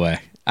you, by the way.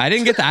 I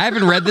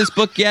haven't read this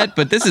book yet,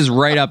 but this is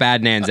right up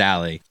Adnan's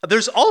alley.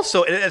 There's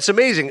also, and it's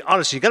amazing,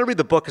 honestly, you got to read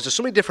the book because there's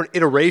so many different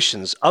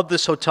iterations of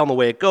this hotel and the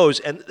way it goes.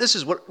 And this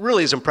is what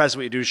really is impressive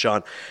what you do,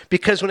 Sean,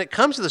 because when it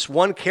comes to this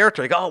one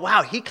character, you go, oh,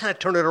 wow, he kind of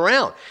turned it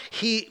around.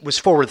 He was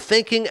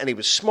forward-thinking and he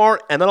was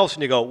smart. And then all of a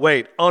sudden you go,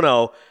 wait, oh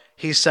no,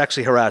 he's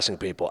sexually harassing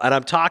people. And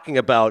I'm talking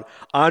about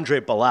Andre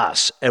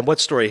Balazs. And what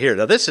story here?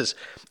 Now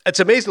it's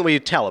amazing the way you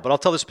tell it, but I'll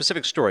tell the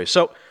specific story.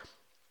 So,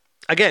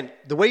 again,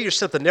 the way you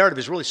set up the narrative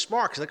is really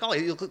smart because, like, oh,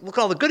 look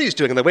at all the good he's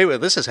doing and the way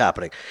this is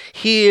happening.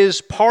 He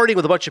is partying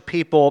with a bunch of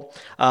people,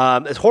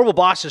 horrible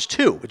bosses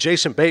too, with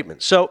Jason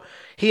Bateman. So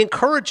he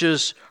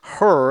encourages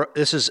her,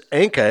 this is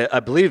Anka, I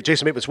believe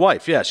Jason Bateman's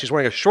wife. Yeah, she's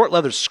wearing a short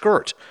leather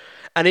skirt.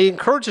 And he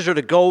encourages her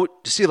to go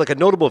to see like a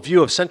notable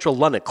view of central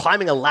London,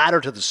 climbing a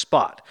ladder to the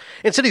spot.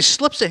 Instead, he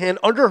slips a hand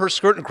under her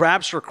skirt and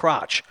grabs her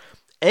crotch.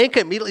 Anka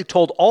immediately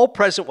told all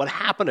present what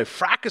happened. A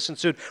fracas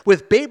ensued,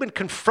 with Bateman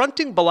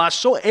confronting Balazs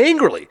so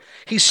angrily,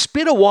 he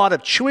spit a wad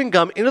of chewing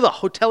gum into the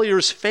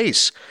hotelier's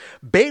face.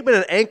 Bateman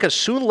and Anka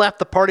soon left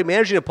the party,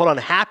 managing to put on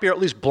happy or at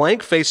least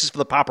blank faces for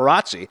the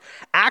paparazzi.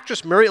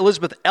 Actress Mary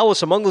Elizabeth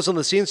Ellis, among those on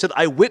the scene, said,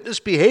 I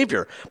witnessed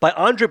behavior by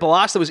Andre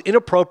Balazs that was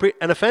inappropriate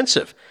and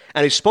offensive.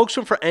 And a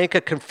spokesman for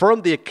Anka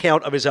confirmed the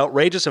account of his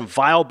outrageous and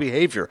vile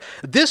behavior.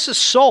 This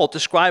assault,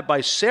 described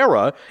by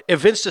Sarah,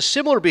 evinced a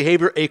similar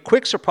behavior, a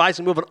quick,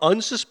 surprising move of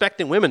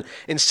unsuspecting women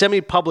in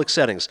semi-public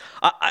settings.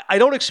 I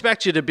don't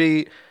expect you to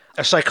be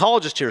a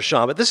psychologist here,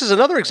 Sean, but this is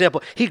another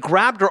example. He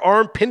grabbed her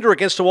arm, pinned her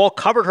against the wall,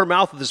 covered her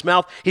mouth with his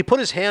mouth. He put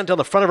his hand down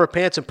the front of her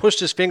pants and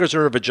pushed his fingers in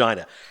her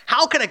vagina.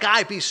 How can a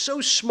guy be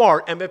so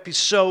smart and be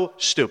so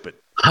stupid?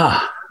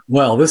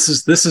 Well, this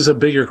is a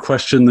bigger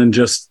question than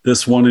just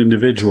this one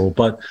individual,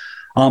 but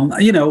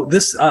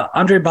this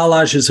Andre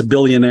Balazs is a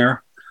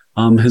billionaire.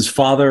 His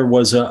father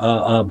was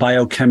a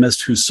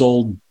biochemist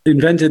who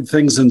invented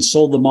things and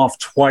sold them off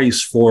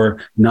twice for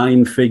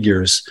 9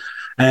 figures,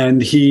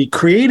 and he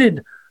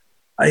created.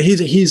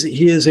 He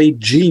is a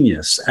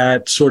genius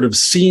at sort of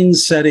scene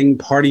setting,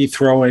 party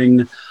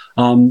throwing.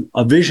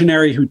 A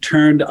visionary who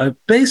turned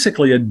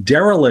basically a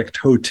derelict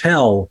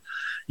hotel.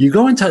 You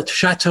go into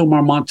Chateau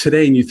Marmont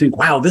today and you think,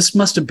 wow, this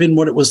must have been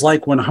what it was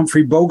like when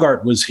Humphrey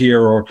Bogart was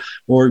here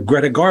or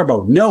Greta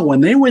Garbo. No,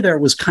 when they were there,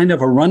 it was kind of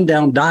a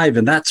rundown dive.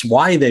 And that's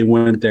why they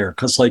went there,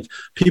 because like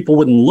people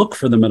wouldn't look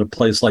for them at a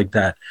place like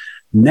that.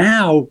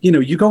 Now,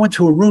 you go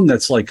into a room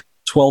that's like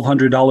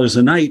 $1,200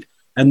 a night,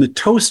 and the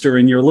toaster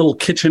in your little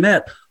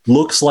kitchenette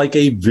looks like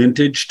a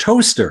vintage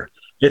toaster.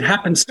 It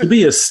happens to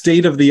be a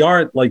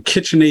state-of-the-art, like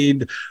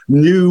KitchenAid,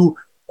 new,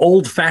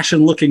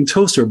 old-fashioned looking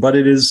toaster, but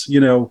it is,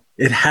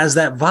 it has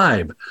that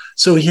vibe.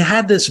 So he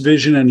had this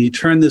vision and he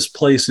turned this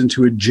place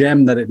into a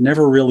gem that it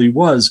never really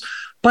was.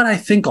 But I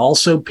think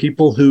also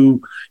people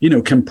who,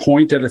 can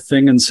point at a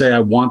thing and say, I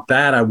want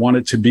that, I want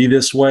it to be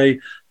this way,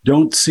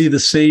 don't see the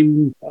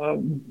same,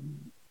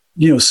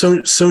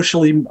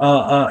 socially,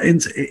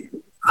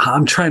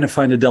 I'm trying to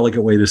find a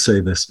delicate way to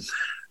say this.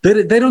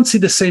 They don't see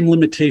the same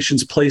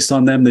limitations placed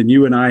on them that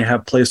you and I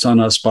have placed on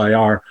us by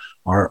our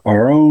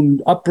own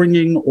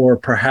upbringing, or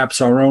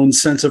perhaps our own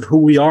sense of who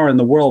we are in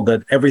the world,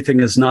 that everything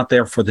is not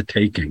there for the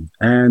taking.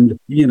 And,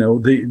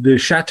 the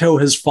chateau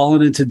has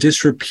fallen into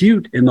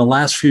disrepute in the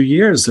last few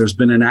years. There's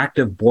been an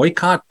active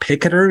boycott,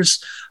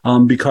 picketers,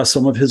 because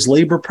some of his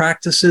labor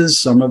practices,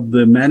 some of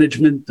the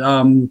management,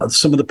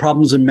 some of the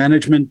problems in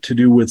management to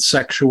do with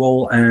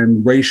sexual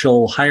and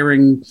racial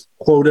hiring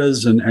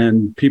quotas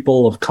and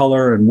people of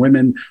color and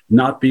women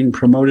not being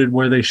promoted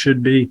where they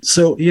should be.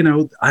 So,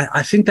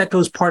 I think that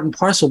goes part and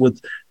parcel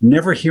with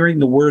never hearing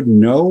the word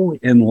no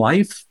in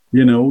life.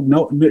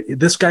 No,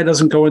 this guy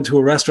doesn't go into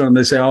a restaurant and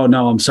they say, oh,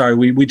 no, I'm sorry,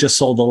 we just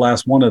sold the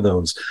last one of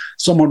those.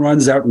 Someone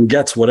runs out and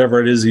gets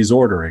whatever it is he's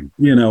ordering.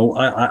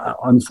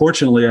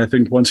 Unfortunately, I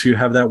think once you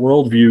have that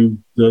worldview,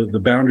 the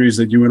boundaries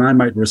that you and I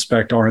might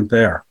respect aren't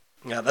there.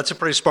 Yeah, that's a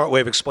pretty smart way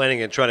of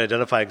explaining it and trying to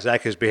identify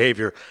exactly his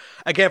behavior.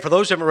 Again, for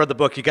those who haven't read the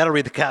book, you got to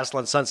read The Castle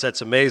on Sunset.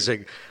 It's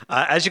amazing.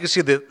 As you can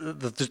see,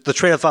 the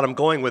train of thought I'm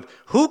going with,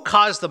 who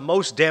caused the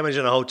most damage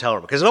in a hotel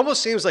room? Because it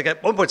almost seems like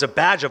at one point it's a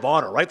badge of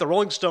honor, right? The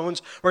Rolling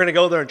Stones were going to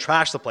go there and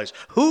trash the place.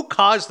 Who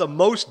caused the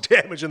most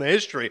damage in the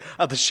history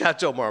of the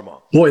Chateau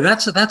Marmont? Boy,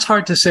 that's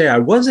hard to say. I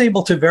was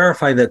able to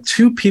verify that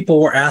 2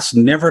 people were asked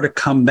never to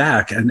come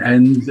back. And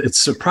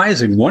it's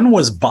surprising. One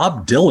was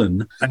Bob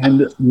Dylan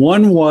and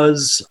one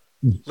was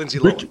Lindsay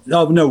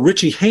Lohan.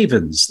 Richie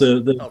Havens,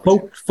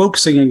 the folk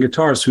singing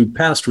guitarist who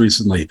passed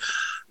recently.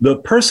 The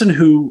person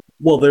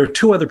there are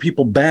 2 other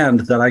people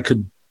banned that I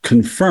could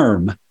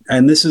confirm,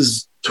 and this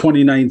is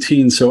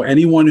 2019, so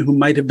anyone who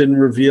might have been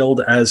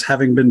revealed as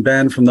having been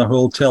banned from the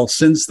hotel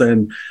since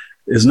then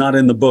is not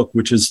in the book,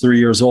 which is 3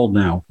 years old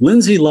now.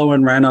 Lindsay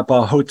Lohan ran up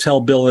a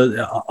hotel bill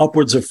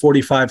upwards of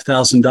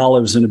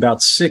 $45,000 in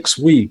about 6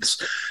 weeks.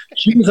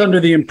 She was under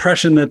the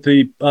impression that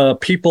the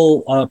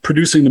people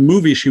producing the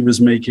movie she was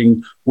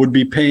making would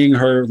be paying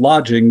her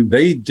lodging.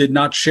 They did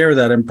not share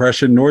that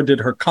impression, nor did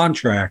her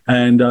contract.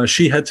 And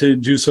she had to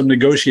do some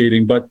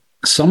negotiating. But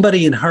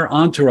somebody in her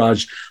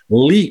entourage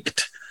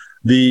leaked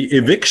the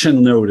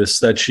eviction notice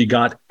that she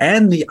got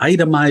and the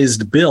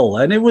itemized bill.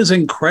 And it was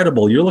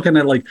incredible. You're looking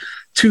at like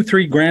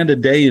 $2-3 grand a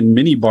day in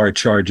minibar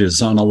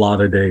charges on a lot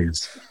of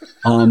days.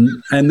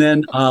 And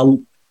then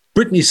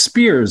Britney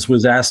Spears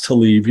was asked to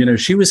leave.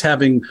 She was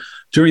having,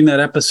 during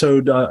that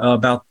episode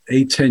about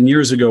 8-10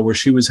 years ago, where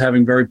she was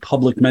having very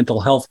public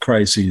mental health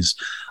crises,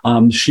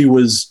 she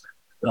was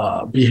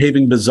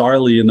behaving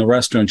bizarrely in the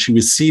restaurant. She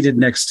was seated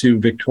next to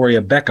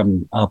Victoria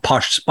Beckham,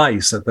 Posh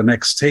Spice, at the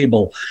next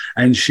table,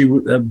 and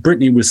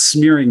Britney was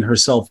smearing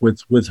herself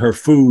with her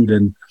food,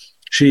 and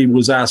she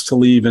was asked to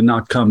leave and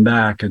not come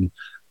back. And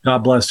God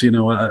bless,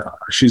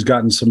 she's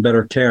gotten some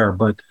better care.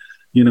 But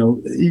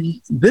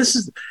this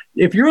is,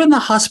 if you're in the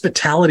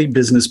hospitality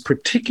business,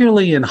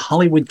 particularly in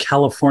Hollywood,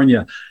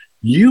 California,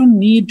 you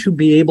need to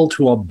be able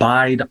to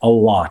abide a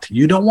lot.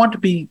 You don't want to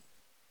be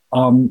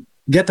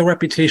get the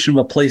reputation of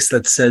a place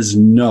that says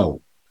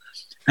no.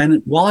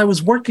 And while I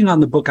was working on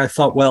the book, I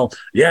thought, well,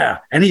 yeah,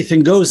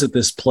 anything goes at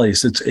this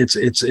place.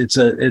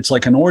 It's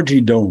like an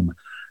orgy dome.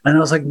 And I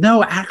was like,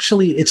 no,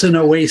 actually, it's an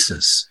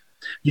oasis.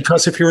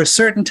 Because if you're a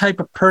certain type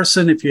of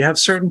person, if you have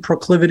certain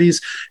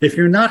proclivities, if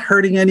you're not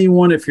hurting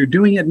anyone, if you're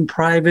doing it in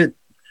private,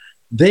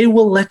 they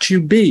will let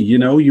you be.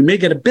 You may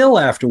get a bill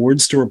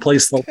afterwards to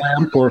replace the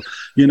lamp or,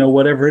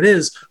 whatever it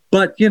is.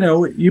 But,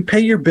 you pay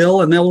your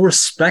bill and they'll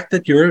respect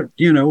that you're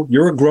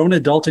a grown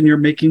adult and you're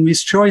making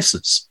these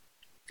choices.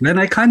 And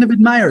I kind of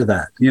admire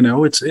that.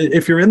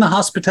 If you're in the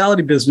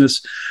hospitality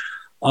business,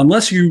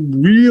 unless you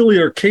really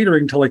are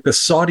catering to like the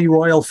Saudi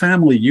royal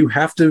family, you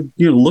have to,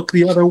 look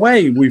the other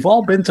way. We've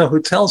all been to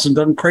hotels and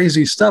done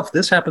crazy stuff.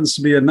 This happens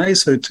to be a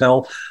nice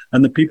hotel,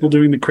 and the people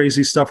doing the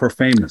crazy stuff are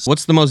famous.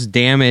 What's the most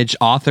damage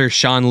author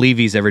Sean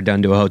Levy's ever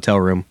done to a hotel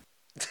room?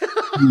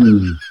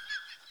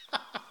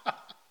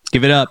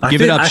 Give it up.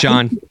 Give it up,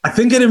 Sean. I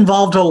think it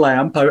involved a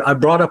lamp. I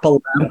brought up a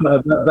lamp.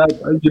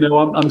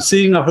 I'm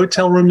seeing a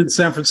hotel room in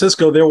San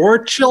Francisco. There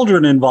were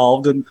children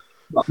involved, and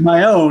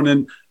my own,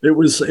 and it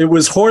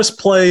was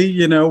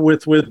horseplay,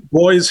 with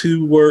boys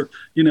who were,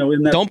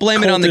 in that. Don't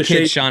blame it on the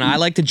kids, Sean. I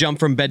like to jump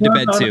from bed to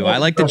bed too. I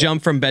like to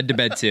jump from bed to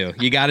bed too.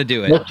 You got to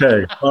do it.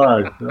 Okay,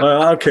 all right,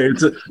 okay.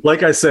 It's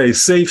like I say,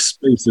 safe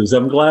spaces.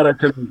 I'm glad I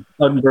can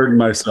unburden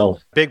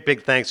myself.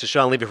 Big thanks to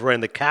Sean Levy for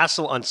running the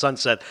Castle on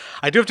Sunset.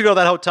 I do have to go to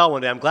that hotel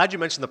one day. I'm glad you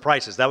mentioned the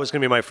prices. That was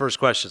going to be my first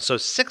question. So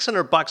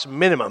 $600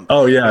 minimum.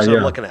 Oh yeah, is what yeah.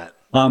 I'm looking at.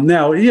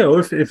 Now,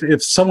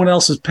 if someone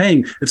else is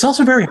paying, it's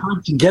also very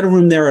hard to get a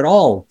room there at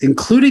all,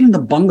 including the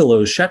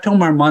bungalows. Chateau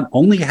Marmont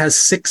only has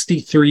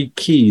 63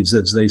 keys,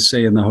 as they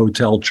say in the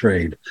hotel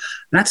trade.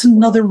 That's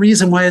another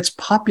reason why it's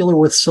popular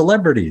with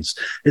celebrities.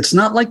 It's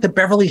not like the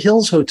Beverly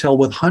Hills Hotel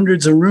with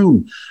hundreds of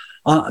rooms.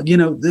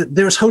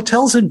 There's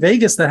hotels in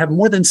Vegas that have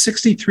more than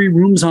 63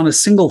 rooms on a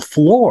single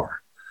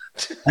floor.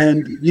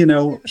 And,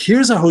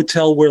 here's a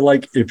hotel where,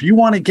 like, if you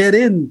want to get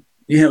in,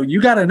 you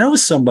got to know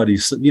somebody,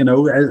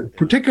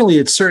 particularly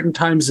at certain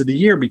times of the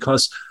year,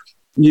 because,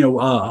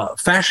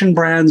 fashion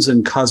brands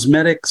and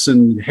cosmetics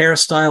and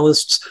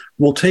hairstylists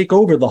will take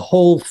over the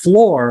whole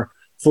floor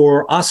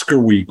for Oscar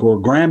week or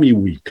Grammy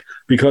week,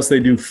 because they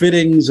do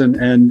fittings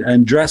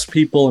and dress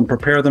people and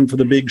prepare them for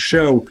the big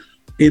show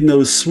in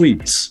those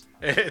suites.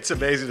 It's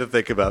amazing to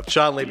think about.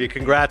 Sean Levy,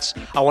 congrats.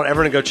 I want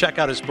everyone to go check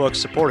out his book,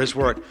 support his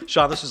work.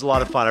 Sean, this was a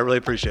lot of fun. I really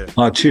appreciate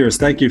it. Cheers.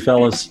 Thank you,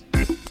 fellas.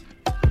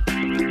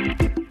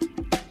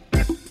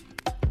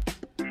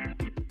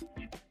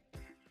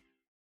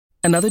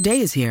 Another day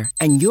is here,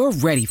 and you're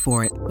ready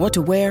for it. What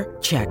to wear?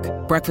 Check.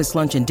 Breakfast,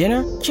 lunch, and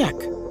dinner? Check.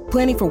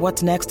 Planning for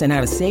what's next and how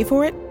to save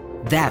for it?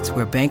 That's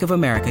where Bank of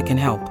America can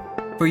help.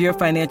 For your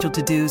financial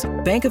to-dos,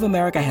 Bank of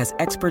America has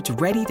experts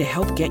ready to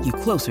help get you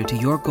closer to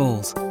your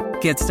goals.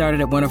 Get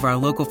started at one of our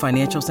local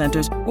financial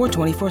centers or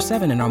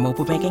 24/7 in our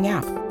mobile banking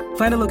app.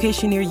 Find a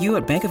location near you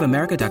at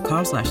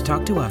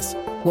bankofamerica.com/talktous.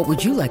 What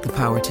would you like the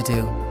power to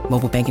do?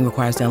 Mobile banking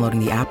requires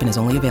downloading the app and is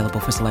only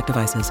available for select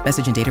devices.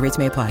 Message and data rates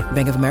may apply.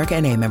 Bank of America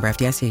NA, member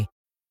FDIC.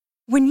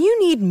 When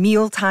you need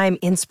mealtime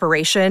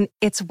inspiration,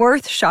 it's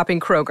worth shopping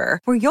Kroger,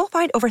 where you'll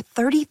find over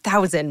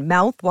 30,000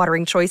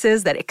 mouth-watering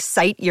choices that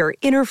excite your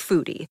inner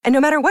foodie. And no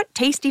matter what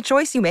tasty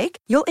choice you make,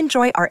 you'll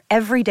enjoy our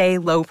everyday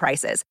low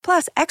prices,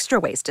 plus extra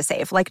ways to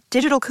save, like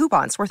digital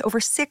coupons worth over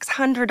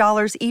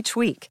 $600 each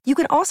week. You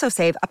can also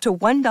save up to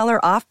 $1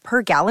 off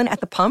per gallon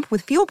at the pump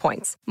with fuel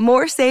points.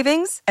 More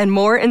savings and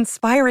more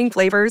inspiring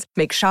flavors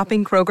make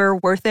shopping Kroger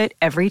worth it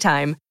every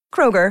time.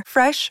 Kroger,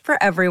 fresh for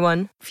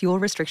everyone. Fuel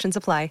restrictions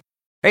apply.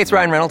 Hey, it's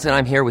Ryan Reynolds, and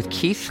I'm here with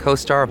Keith,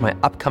 co-star of my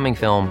upcoming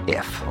film,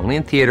 If, only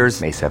in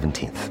theaters May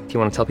 17th. Do you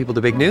want to tell people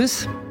the big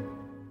news?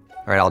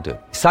 All right, I'll do it.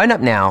 Sign up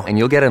now and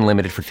you'll get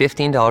unlimited for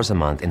 $15 a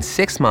month and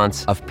 6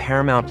 months of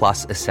Paramount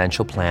Plus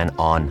Essential Plan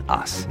on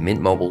us.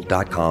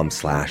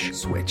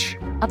 MintMobile.com/switch.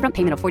 Upfront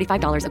payment of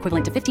 $45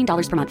 equivalent to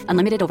 $15 per month.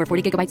 Unlimited over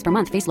 40 gigabytes per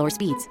month. Face lower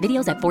speeds.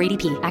 Videos at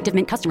 480p. Active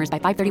Mint customers by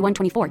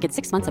 531.24 get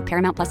 6 months of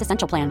Paramount Plus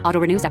Essential Plan.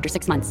 Auto renews after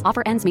 6 months.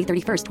 Offer ends May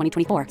 31st,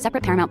 2024.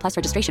 Separate Paramount Plus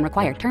registration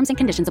required. Terms and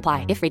conditions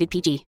apply if rated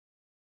PG.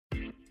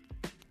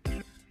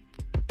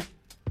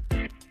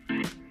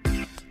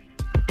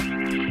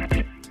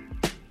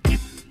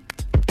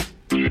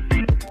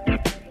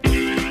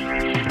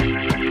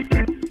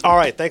 All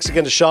right, thanks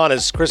again to Sean.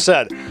 As Chris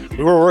said,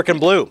 we were working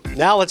blue.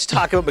 Now let's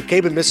talk about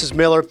McCabe and Mrs.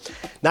 Miller,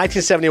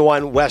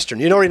 1971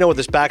 Western. You already know where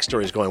this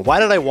backstory is going. Why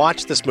did I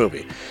watch this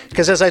movie?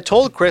 Because as I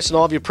told Chris and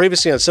all of you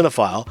previously on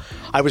Cinephile,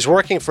 I was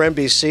working for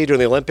NBC during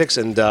the Olympics,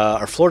 and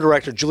our floor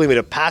director, Julie, made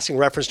a passing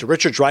reference to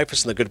Richard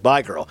Dreyfuss and The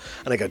Goodbye Girl.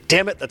 And I go,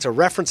 damn it, that's a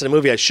reference in a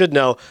movie I should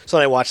know. So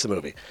then I watched the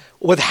movie.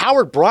 With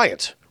Howard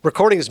Bryant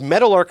recording his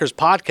Meadowlarkers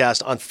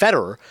podcast on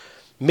Federer,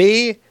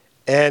 me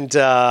and...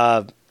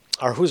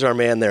 who's our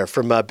man there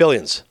from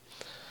Billions?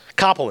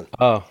 Koppelman.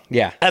 Oh,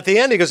 yeah. At the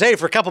end, he goes, hey,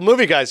 for a couple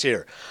movie guys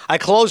here. I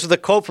close with a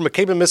quote from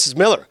McCabe and Mrs.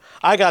 Miller.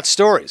 I got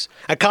stories.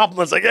 And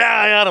Koppelman's like,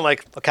 yeah. And I'm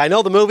like, okay, I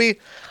know the movie.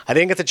 I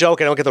didn't get the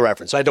joke. I don't get the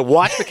reference. So I had to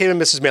watch McCabe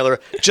and Mrs. Miller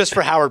just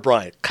for Howard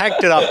Bryant.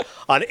 Cranked it up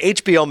on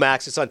HBO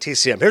Max. It's on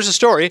TCM. Here's the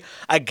story.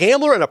 A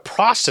gambler and a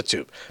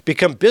prostitute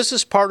become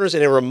business partners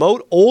in a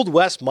remote Old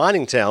West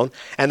mining town,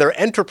 and their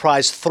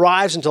enterprise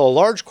thrives until a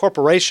large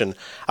corporation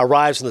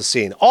arrives on the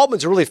scene.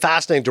 Altman's a really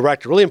fascinating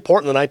director, really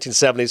important in the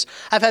 1970s.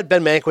 I've had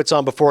Ben Mankiewicz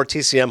on before,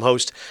 TCM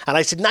host, and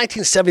I said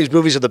 1970s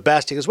movies are the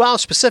best. He goes, well,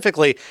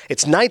 specifically,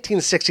 it's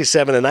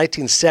 1967 and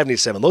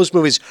 1977. Those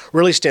movies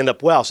really stand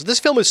up well. So this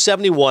film is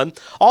 71.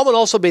 Altman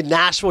also made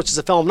Nashville, which is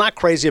a film I'm not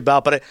crazy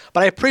about, but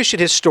I appreciate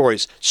his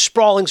stories.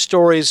 Sprawling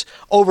stories,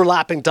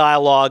 overlapping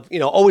dialogue,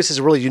 always has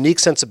a really unique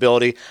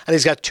sensibility. And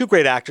he's got two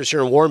great actors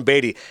here in Warren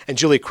Beatty and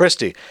Julie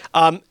Christie.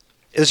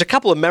 there's a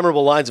couple of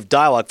memorable lines of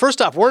dialogue.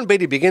 First off, Warren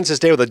Beatty begins his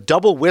day with a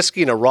double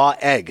whiskey and a raw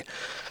egg.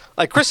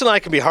 Like, Chris and I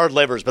can be hard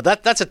livers, but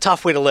that's a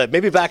tough way to live.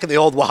 Maybe back in the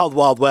old Wild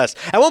Wild West.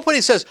 At one point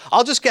he says,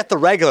 I'll just get the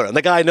regular. And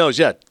the guy knows,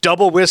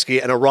 double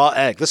whiskey and a raw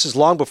egg. This is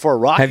long before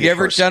Rocky. Have you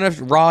ever done a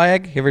raw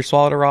egg? You ever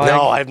swallowed a raw egg?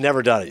 No, I've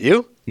never done it.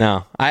 You?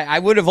 No. I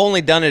would have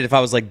only done it if I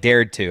was like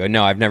dared to.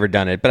 No, I've never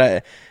done it.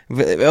 But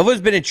I've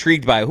always been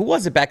intrigued by it. Who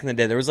was it back in the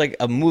day? There was like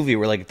a movie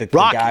where like the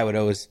guy would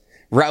always...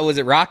 Was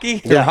it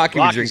Rocky? Yeah, Rocky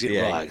would drink the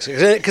eggs.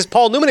 Because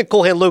Paul Newman and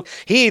Cool Hand Luke,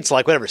 he eats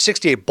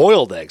 68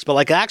 boiled eggs. But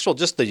like actual,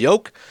 just the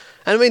yolk...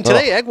 And I mean,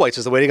 today, egg whites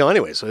is the way to go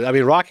anyway. So, I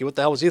mean, Rocky, what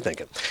the hell was you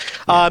thinking?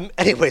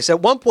 Anyways, at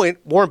one point,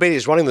 Warren Beatty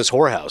is running this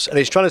whorehouse, and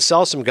he's trying to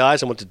sell some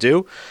guys on what to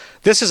do.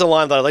 This is a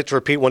line that I'd like to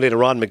repeat one day to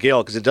Ron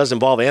McGill, because it does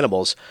involve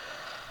animals.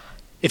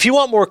 If you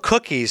want more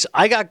cookies,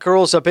 I got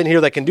girls up in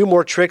here that can do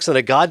more tricks than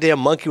a goddamn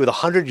monkey with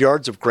 100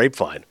 yards of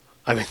grapevine.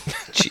 I mean,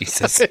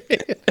 Jesus.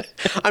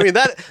 I mean,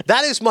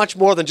 that is much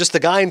more than just the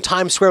guy in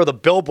Times Square with a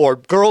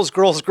billboard. Girls,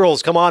 girls,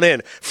 girls, come on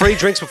in. Free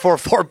drinks before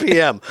 4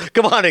 p.m.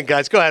 Come on in,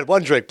 guys. Go ahead.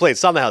 One drink, please.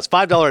 It's on the house.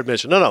 $5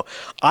 admission. No.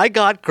 I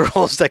got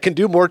girls that can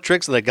do more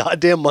tricks than a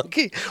goddamn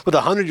monkey with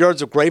 100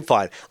 yards of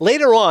grapevine.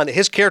 Later on,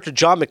 his character,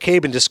 John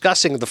McCabe, in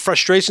discussing the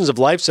frustrations of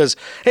life, says,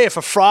 hey, if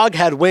a frog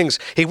had wings,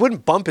 he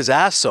wouldn't bump his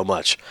ass so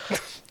much.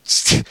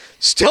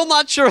 Still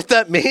not sure what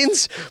that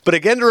means, but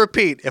again to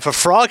repeat, if a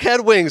frog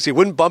had wings, he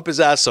wouldn't bump his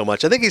ass so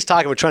much. I think he's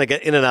talking about trying to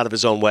get in and out of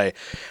his own way.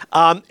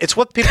 It's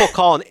what people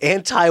call an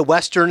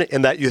anti-Western,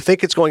 in that you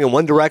think it's going in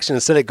one direction,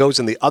 instead it goes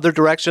in the other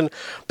direction.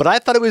 But I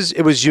thought it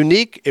was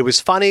unique, it was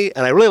funny,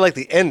 and I really like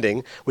the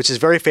ending, which is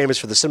very famous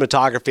for the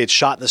cinematography. It's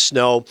shot in the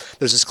snow.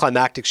 There's this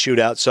climactic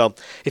shootout. So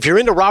if you're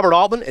into Robert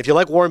Altman, if you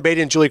like Warren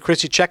Beatty and Julie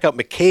Christie, check out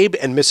McCabe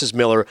and Mrs.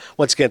 Miller.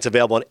 Once again, it's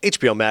available on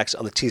HBO Max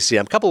on the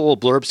TCM. A couple of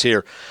little blurbs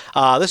here.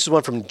 This is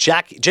one from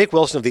Jake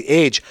Wilson of The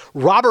Age.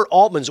 Robert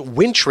Altman's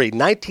wintry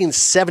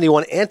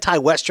 1971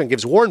 anti-Western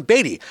gives Warren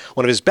Beatty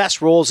one of his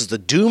best roles as the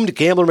doomed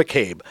gambler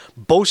McCabe.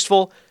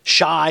 Boastful,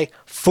 shy,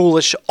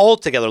 foolish,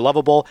 altogether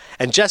lovable,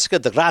 and Jessica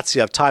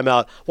DeGrazia of Time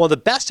Out, one of the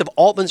best of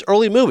Altman's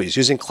early movies,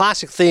 using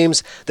classic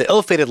themes, the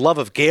ill-fated love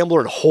of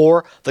gambler and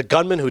whore, the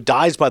gunman who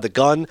dies by the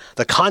gun,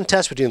 the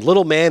contest between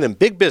little man and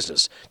big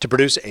business to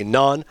produce a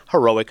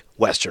non-heroic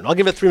Western. I'll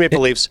give it 3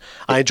 Maple Leafs.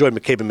 I enjoyed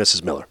McCabe and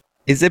Mrs. Miller.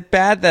 Is it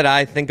bad that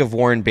I think of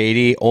Warren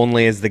Beatty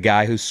only as the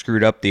guy who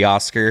screwed up the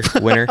Oscar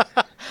winner?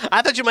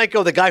 I thought you might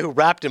go the guy who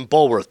rapped in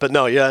Bulworth, but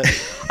no, yeah.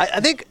 I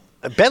think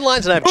Ben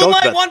Lyons and I have joked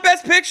about... Moonlight won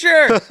Best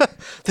Picture!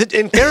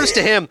 In fairness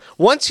to him,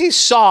 once he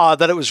saw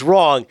that it was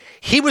wrong,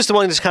 he was the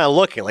one just kind of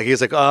looking. Like, he was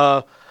like,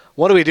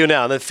 what do we do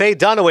now? And then Faye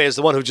Dunaway is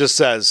the one who just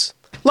says,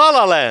 La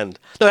La Land.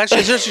 No,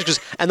 actually, she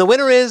just, and the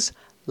winner is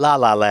La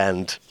La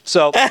Land.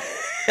 So,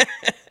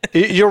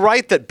 you're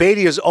right that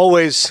Beatty is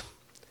always...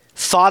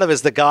 thought of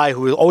as the guy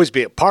who will always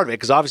be a part of it,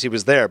 because obviously he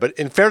was there. But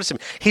in fairness to him,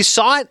 he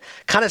saw it,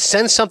 kind of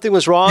sensed something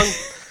was wrong,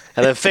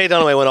 and then Faye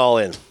Dunaway went all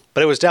in.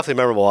 But it was definitely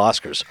memorable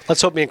Oscars.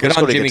 Let's hope me and Chris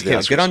go to get to the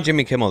Oscars. Good on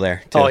Jimmy Kimmel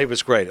there, too. Oh, he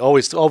was great.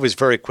 Always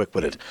very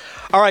quick-witted.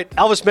 All right,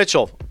 Elvis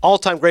Mitchell,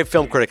 all-time great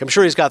film critic. I'm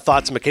sure he's got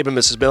thoughts on McCabe and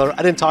Mrs. Miller.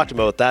 I didn't talk to him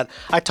about that.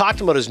 I talked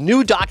to him about his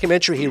new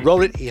documentary. He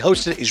wrote it. He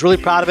hosted it. He's really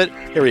proud of it.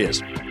 Here he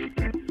is.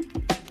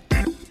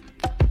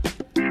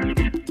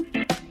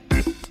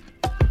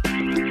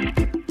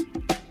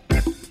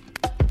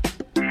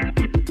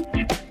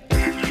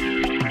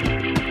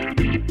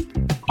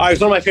 All right,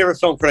 he's one of my favorite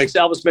film critics.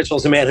 Elvis Mitchell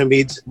is a man who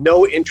needs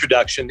no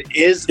introduction.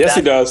 Yes,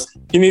 he does.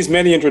 He needs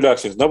many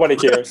introductions. Nobody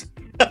cares.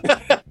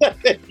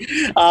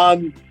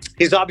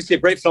 He's obviously a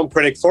great film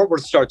critic. Fort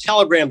Worth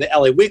Star-Telegram, the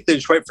LA Weekly,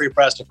 Detroit Free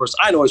Press. Of course,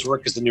 I know his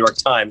work is the New York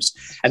Times.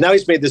 And now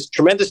he's made this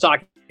tremendous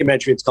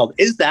documentary. It's called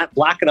Is That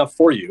Black Enough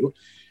for You?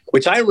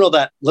 Which I wrote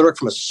that lyric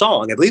from a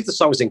song. I believe the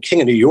song was in King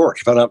of New York,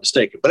 if I'm not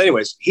mistaken. But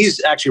anyways,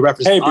 he's actually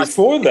referenced... Hey,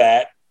 before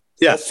that,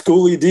 that's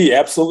Schoolie D,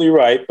 absolutely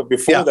right. But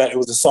before that, it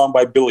was a song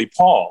by Billy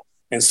Paul.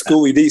 And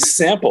Schoolie D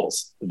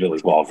samples the Billy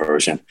Paul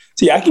version.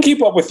 See, I can keep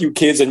up with you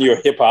kids and your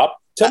hip hop.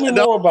 Tell me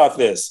more about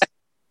this.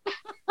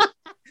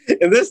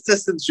 In this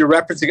distance, you're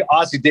referencing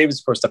Ossie Davis,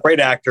 of course, the great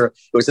actor.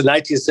 It was the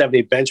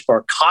 1970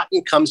 benchmark.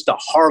 Cotton Comes to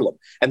Harlem.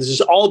 And this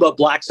is all about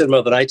black cinema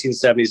of the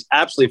 1970s.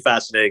 Absolutely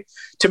fascinating.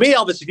 To me,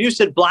 Elvis, if you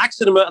said black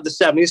cinema of the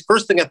 70s,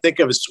 first thing I think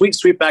of is Sweet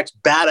Sweetback's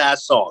Badass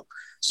Song.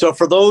 So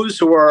for those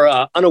who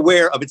are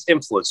unaware of its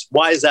influence,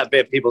 why is that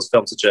Van Peebles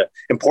film such an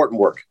important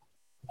work?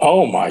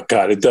 Oh, my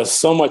God. It does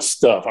so much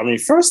stuff. I mean,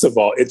 first of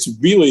all, it's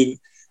really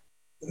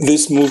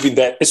this movie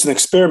that it's an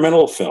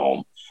experimental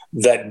film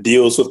that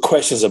deals with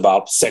questions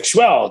about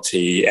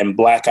sexuality and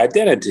Black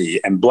identity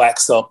and Black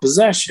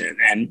self-possession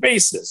and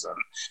racism,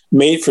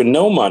 made for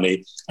no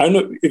money. I don't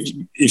know if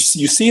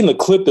you see in the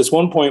clip, there's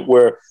one point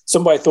where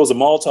somebody throws a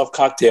Molotov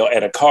cocktail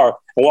at a car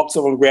and walks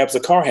over and grabs the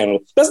car handle.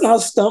 That's not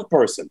a stunt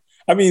person.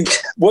 I mean,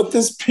 what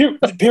this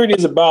period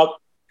is about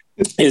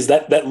is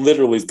that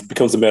literally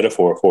becomes a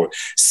metaphor for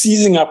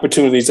seizing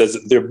opportunities as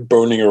they're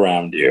burning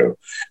around you.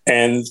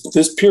 And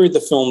this period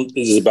the film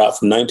is about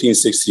from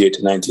 1968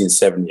 to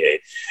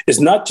 1978. It's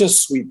not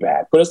just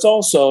Sweetback, but it's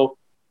also,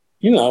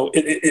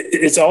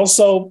 it's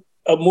also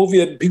a movie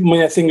that people may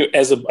not think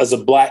as a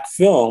black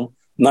film,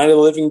 Night of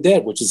the Living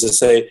Dead, which is to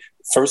say,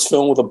 first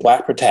film with a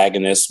black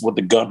protagonist with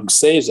the gun who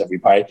saves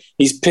everybody.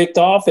 He's picked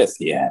off at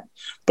the end.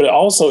 But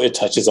it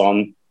touches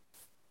on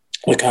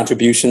the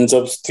contributions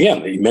of,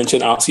 again, you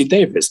mentioned Ossie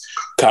Davis,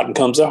 Cotton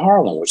Comes to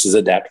Harlem, which is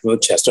adapted from the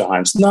Chester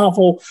Himes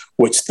novel,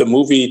 which the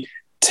movie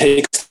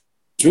takes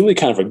really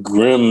kind of a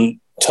grim,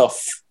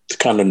 tough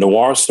kind of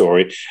noir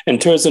story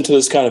and turns into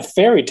this kind of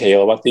fairy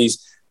tale about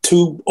these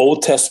two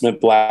Old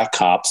Testament black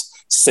cops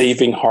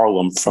saving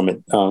Harlem from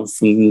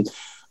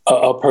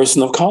a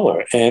person of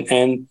color.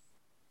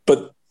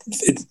 But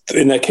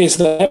in that case,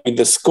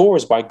 the score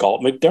is by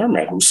Galt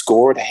McDermott, who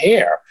scored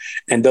Hair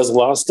and does a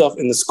lot of stuff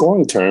in the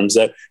scoring terms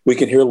that we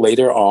can hear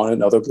later on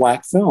in other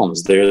black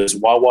films. There's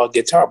wah-wah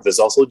guitar, but there's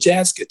also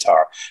jazz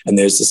guitar, and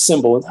there's the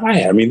cymbal and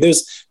hi-hat. I mean,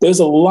 there's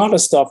a lot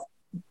of stuff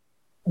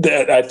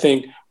that I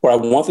think what I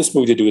want this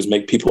movie to do is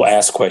make people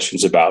ask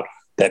questions about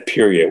that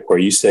period where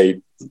you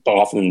say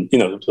often,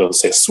 they'll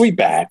say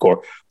sweetback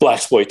or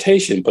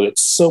blaxploitation, but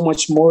it's so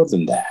much more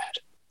than that.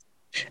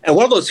 And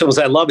one of those films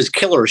I love is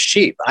Killer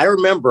Sheep. I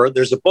remember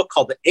there's a book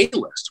called The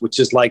A-List, which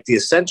is like the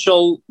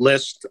essential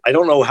list. I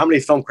don't know how many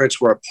film critics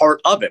were a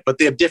part of it, but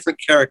they have different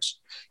characters,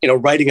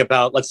 writing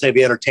about, let's say,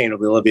 The Entertainer,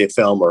 the Olivier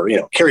film, or,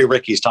 Carrie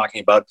Ricky's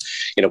talking about,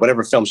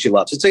 whatever film she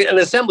loves. It's an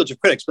assemblage of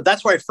critics, but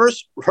that's where I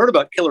first heard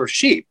about Killer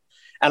Sheep.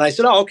 And I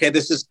said, oh, okay,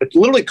 it's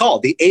literally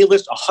called The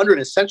A-List 100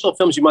 Essential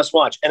Films You Must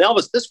Watch. And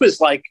Elvis, this was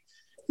like,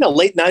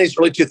 late 90s,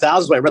 early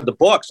 2000s when I read the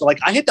book. So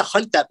I had to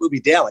hunt that movie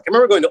down. I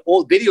remember going to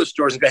old video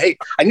stores and go, hey,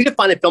 I need to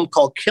find a film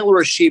called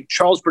Killer Sheep,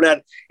 Charles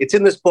Burnett. It's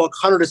in this book,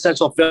 100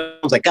 Essential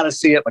Films. I got to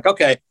see it.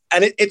 Okay.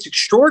 And it's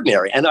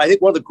extraordinary. And I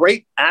think one of the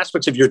great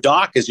aspects of your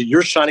doc is that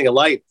you're shining a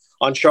light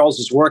on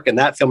Charles's work and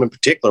that film in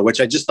particular, which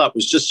I just thought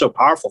was just so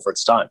powerful for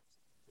its time.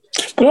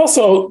 But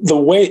also the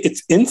way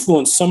it's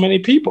influenced so many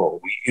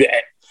people.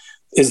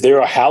 Is there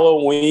a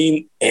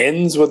Halloween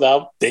Ends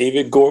without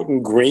David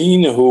Gordon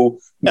Green, who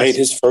made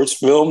his first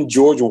film,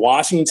 George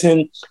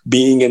Washington,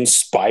 being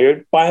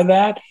inspired by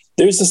that?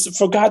 There's this,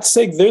 for God's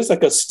sake, there's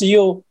like a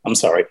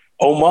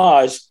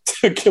homage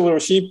to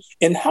Killer Sheep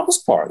in House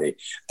Party.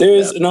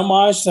 There's an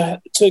homage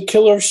to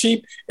Killer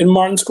Sheep in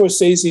Martin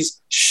Scorsese's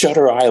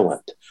Shutter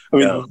Island. I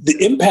mean,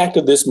 the impact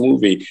of this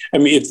movie, I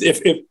mean,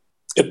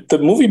 if the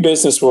movie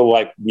business were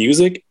like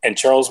music and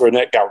Charles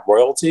Burnett got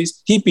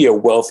royalties, he'd be a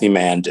wealthy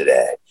man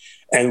today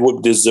and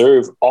would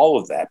deserve all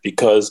of that,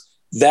 because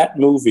that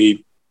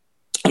movie,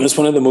 and it's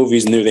one of the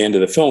movies near the end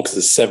of the film because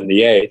it's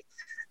 78,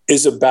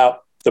 is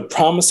about the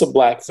promise of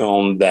black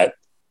film that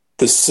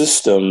the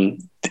system,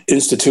 the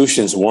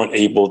institutions weren't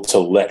able to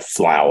let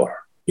flower,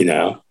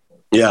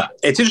 Yeah.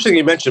 It's interesting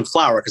you mentioned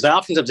flower, because I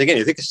oftentimes, again,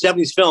 you think of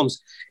 70s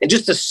films and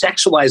just the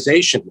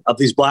sexualization of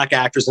these black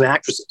actors and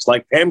actresses,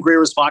 like Pam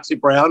Grier as Foxy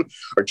Brown,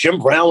 or Jim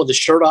Brown with his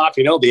shirt off,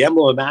 the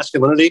emblem of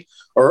masculinity,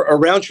 or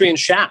Roundtree and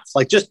Shaft.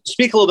 Just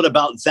speak a little bit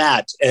about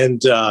that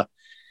and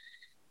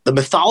the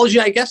mythology,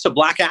 I guess, of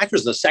black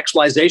actors, the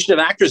sexualization of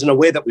actors in a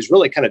way that was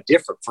really kind of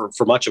different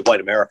for much of white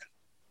America.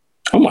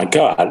 Oh, my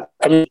God.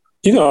 I mean,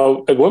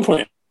 at one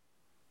point,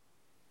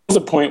 there was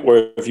a point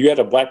where if you had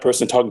a black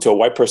person talking to a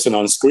white person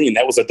on screen,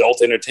 that was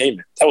adult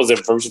entertainment. That was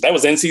that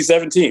was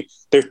NC-17.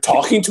 They're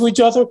talking to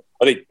each other.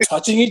 Are they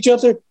touching each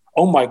other?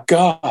 Oh my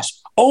gosh.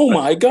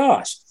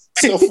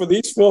 So for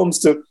these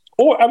films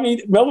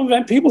Melvin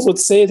Van Peebles would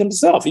say it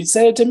himself. He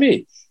said it to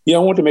me. I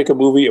want to make a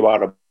movie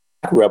about a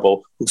black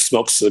rebel who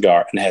smokes a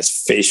cigar and has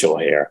facial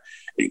hair.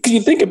 Can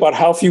you think about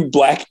how few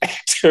black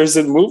actors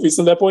in movies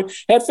at that point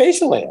had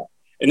facial hair?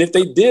 And if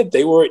they did,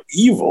 they were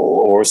evil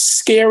or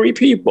scary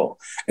people.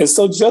 And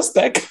so just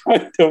that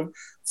kind of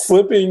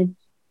flipping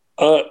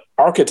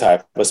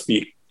archetype, must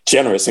be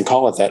generous and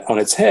call it that, on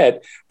its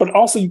head. But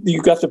also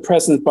you got the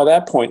presence by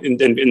that point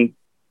in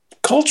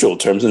cultural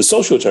terms and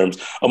social terms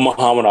of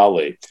Muhammad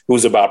Ali,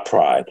 who's about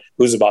pride,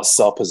 who's about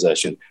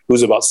self-possession,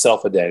 who's about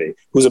self-identity,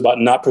 who's about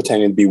not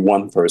pretending to be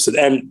one person.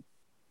 And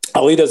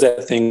Ali does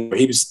that thing where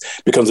he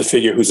becomes a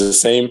figure who's the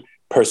same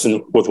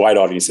person with white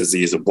audiences as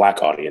he is with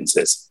black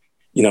audiences.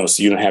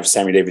 So you don't have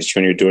Sammy Davis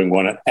Jr. doing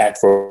one act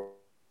for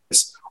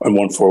and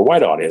one for a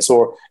white audience.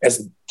 Or as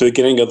the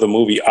beginning of the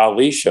movie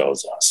Ali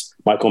shows us,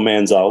 Michael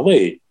Mann's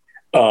Ali,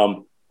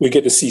 we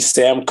get to see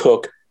Sam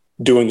Cooke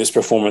doing this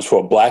performance for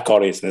a black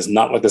audience, and it's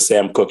not like the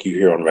Sam Cooke you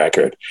hear on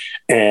record.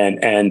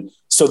 And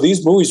so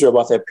these movies are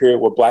about that period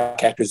where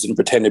black actors didn't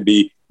pretend to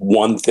be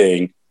one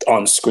thing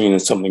on screen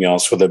and something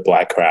else for the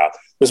black crowd.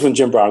 This is when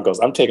Jim Brown goes,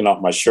 I'm taking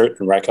off my shirt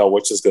and Raquel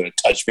Welch is going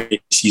to touch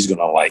me. She's going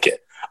to like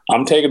it.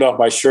 I'm taking off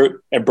my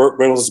shirt and Burt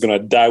Reynolds is going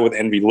to die with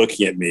envy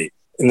looking at me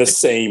in the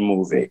same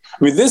movie.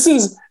 I mean, this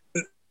is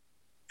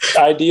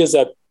ideas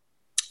that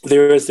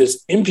there is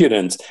this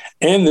impudence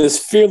and this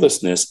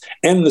fearlessness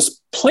and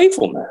this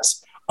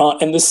playfulness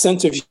and this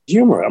sense of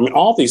humor. I mean,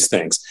 all these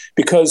things,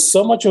 because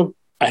so much of,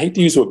 I hate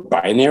to use the word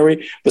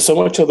binary, but so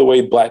much of the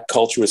way black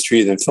culture was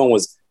treated in film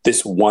was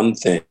this one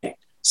thing,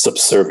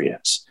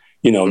 subservience.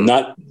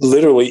 Not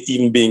literally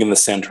even being in the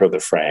center of the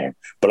frame,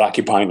 but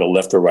occupying the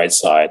left or right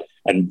side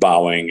and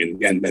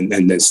bowing and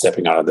then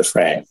stepping out of the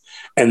frame.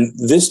 And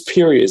this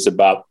period is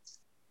about,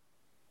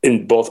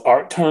 in both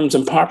art terms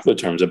and popular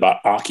terms, about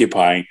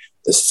occupying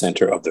the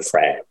center of the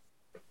frame.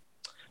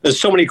 There's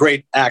so many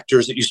great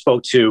actors that you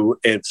spoke to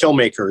and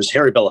filmmakers,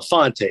 Harry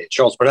Belafonte,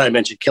 Charles Burnett, I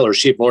mentioned Killer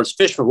Sheep, Lawrence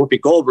Fishburne, Whoopi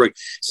Goldberg,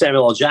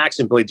 Samuel L.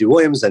 Jackson, Billy Dee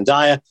Williams,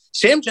 Zendaya.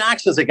 Sam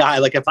Jackson's a guy,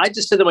 like if I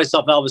just said to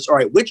myself, Elvis, all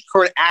right, which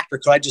current actor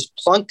could I just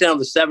plunk down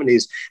the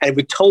 70s and it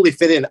would totally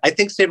fit in? I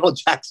think Samuel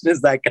Jackson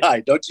is that guy,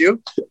 don't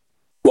you?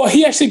 Well,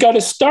 he actually got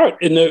his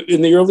start in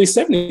the early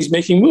 70s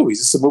making movies.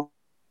 It's a movie,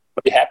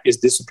 Happy has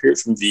disappeared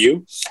from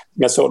view.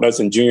 I saw it when I was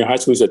in junior high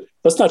school. He said,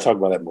 let's not talk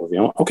about that movie.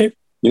 I'm like, okay,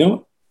 you know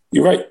what?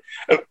 You're right.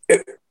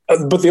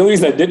 But the only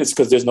reason I did it is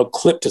because there's no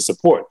clip to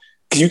support.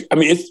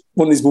 It's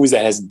one of these movies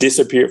that has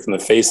disappeared from the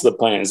face of the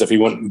planet, as if he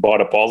went and bought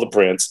up all the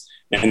prints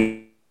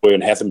and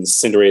had them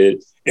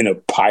incinerated in a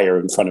pyre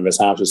in front of his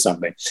house or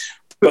something.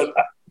 But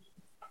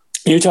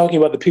you're talking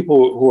about the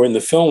people who are in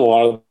the film, a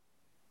lot of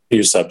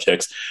your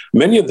subjects,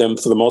 many of them,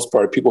 for the most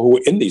part, are people who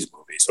were in these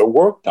movies or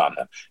worked on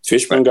them.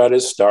 Fishburne got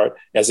his start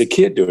as a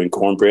kid doing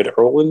Cornbread,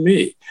 Earl and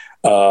Me.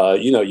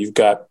 You've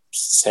got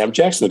Sam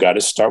Jackson, who got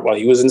his start while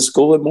he was in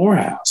school at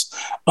Morehouse.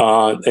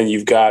 And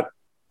you've got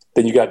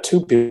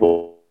two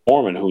people,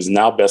 Mormon, who's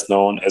now best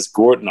known as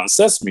Gordon on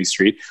Sesame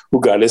Street,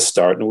 who got his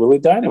start in Willie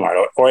Dynamite,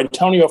 or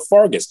Antonio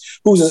Fargas,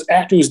 who's an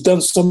actor who's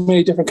done so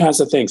many different kinds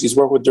of things. He's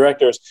worked with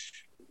directors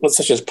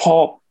such as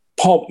Paul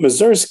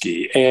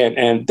Mazursky,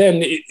 and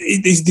then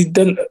he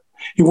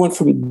went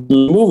from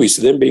movies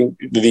to then being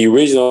the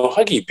original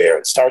Huggy Bear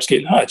in Starsky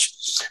and Hutch,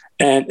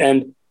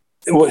 and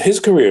what his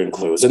career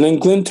includes. And then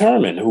Glenn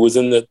Turman, who was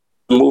in the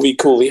movie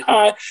Cooley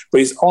High, but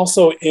he's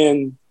also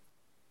in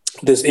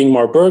this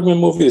Ingmar Bergman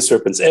movie, The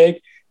Serpent's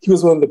Egg. He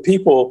was one of the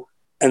people,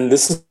 and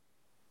this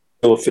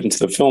will fit into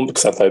the film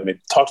because I thought it maybe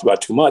talked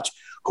about too much,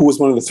 who was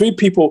one of the three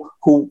people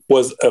who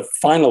was a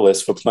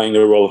finalist for playing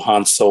the role of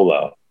Han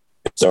Solo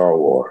in Star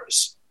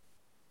Wars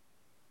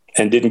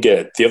and didn't get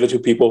it. The other two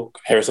people,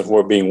 Harrison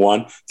Ford being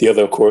one, the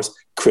other, of course,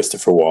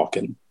 Christopher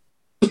Walken.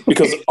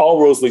 Because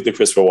all roads lead to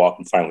Christopher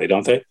Walken finally,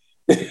 don't they?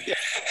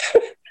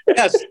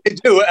 Yes, they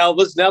do,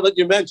 Elvis. Now that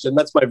you mentioned,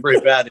 that's my very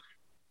bad.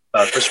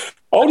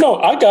 Oh, no,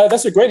 I got it.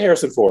 That's a great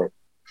Harrison Ford.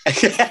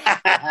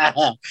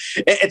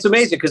 It's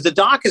amazing because the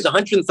doc is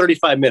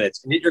 135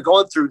 minutes and you're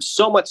going through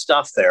so much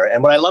stuff there.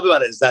 And what I love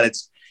about it is that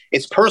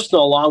it's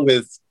personal along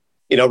with,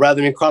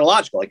 rather than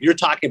chronological. Like you're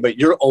talking about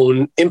your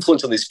own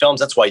influence on these films.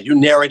 That's why you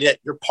narrate it.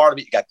 You're part of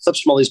it. You got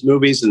clips from all these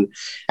movies and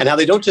how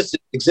they don't just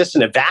exist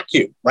in a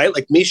vacuum, right?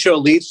 Like Michaud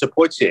leads to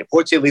Poitier.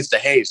 Poitier leads to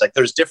Hayes. Like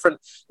there's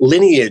different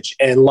lineage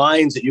and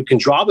lines that you can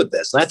draw with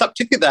this. And I thought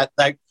particularly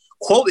that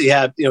quote that you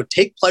have,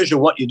 take pleasure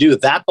in what you do.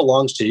 That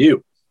belongs to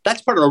you.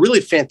 That's part of a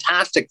really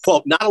fantastic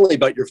quote, not only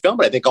about your film,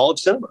 but I think all of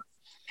cinema.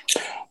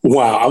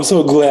 Wow. I'm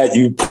so glad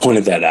you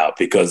pointed that out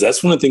because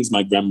that's one of the things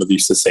my grandmother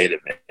used to say to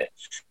me.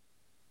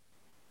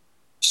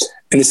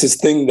 And it's this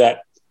thing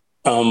that,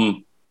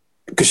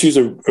 because she was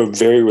a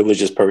very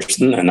religious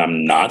person and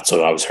I'm not,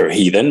 so I was her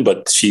heathen,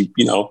 but she,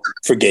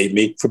 forgave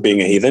me for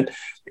being a heathen.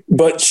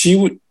 But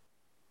she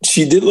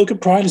did look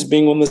at pride as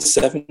being one of the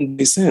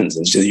 70 sins.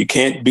 And she said, you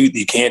can't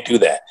do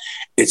that.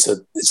 It's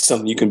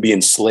something you can be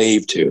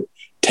enslaved to.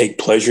 Take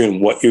pleasure in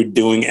what you're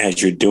doing as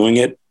you're doing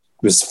it,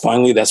 because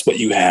finally that's what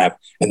you have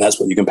and that's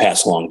what you can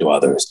pass along to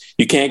others.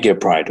 You can't give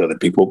pride to other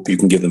people, you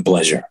can give them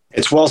pleasure.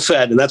 It's well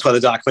said, and that's why the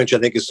documentary,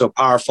 I think, is so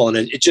powerful, and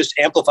it just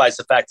amplifies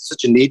the fact there's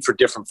such a need for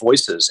different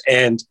voices.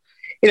 And,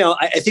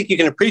 I think you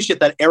can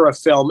appreciate that era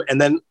film and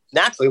then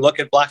naturally look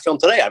at Black film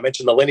today. I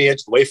mentioned the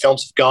lineage, the way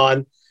films have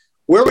gone.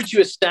 Where would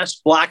you assess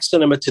Black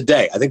cinema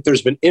today? I think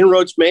there's been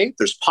inroads made.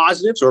 There's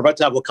positives. We're about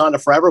to have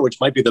Wakanda Forever, which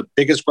might be the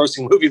biggest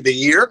grossing movie of the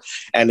year.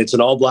 And it's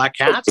an all-black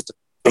cast.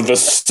 Of the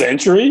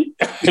century?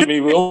 I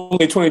mean, we're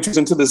only 22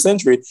 into the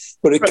century,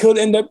 but it could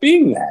end up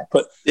being that.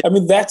 But I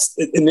mean, that's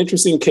an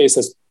interesting case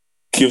that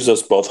gives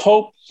us both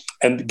hope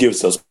and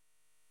gives us...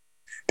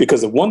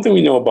 Because the one thing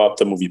we know about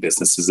the movie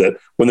business is that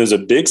when there's a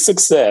big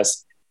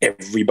success,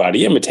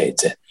 everybody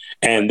imitates it.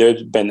 And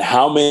there's been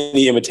how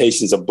many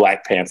imitations of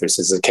Black Panther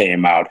since it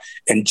came out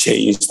and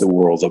changed the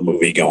world of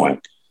movie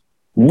going?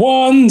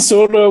 One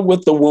sort of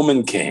with The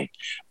Woman King.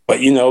 But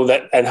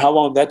that, and how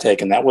long did that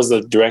take? And that was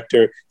the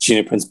director,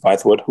 Gina Prince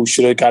Bythewood, who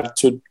should have got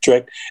to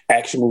direct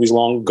action movies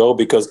long ago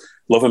because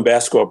Lauren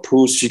Basco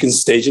proves she can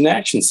stage an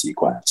action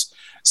sequence.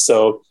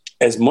 So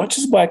as much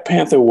as Black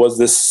Panther was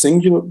this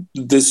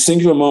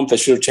singular moment that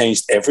should have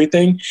changed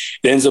everything,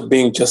 it ends up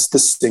being just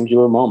this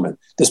singular moment.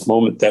 This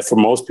moment that for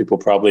most people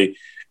probably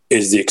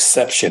is the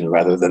exception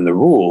rather than the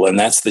rule. And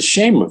that's the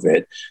shame of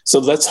it. So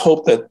let's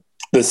hope that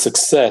the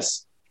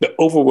success, the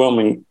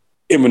overwhelming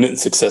imminent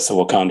success of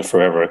Wakanda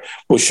Forever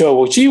will show,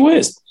 well, gee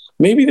whiz,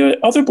 maybe there are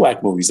other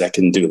Black movies that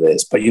can do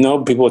this. But,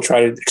 people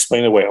try to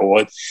explain away,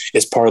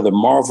 it's part of the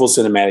Marvel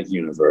Cinematic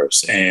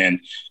Universe. And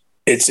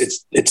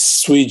it's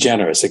sui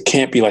generis. It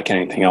can't be like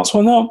anything else.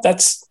 Well, no,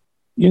 that's,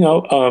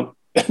 there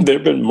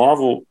have been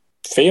Marvel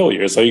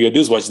failures. All you gotta do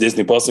is watch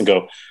Disney Plus and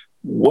go,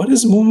 what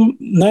is Moon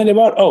Knight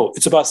about? Oh,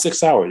 it's about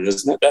 6 hours,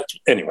 isn't it?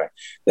 Anyway.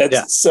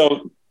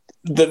 So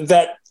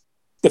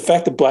the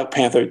fact that Black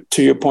Panther,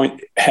 to your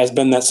point, has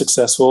been that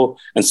successful,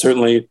 and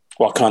certainly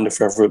Wakanda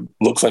Forever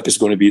looks like it's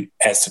going to be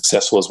as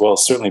successful as well,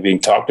 certainly being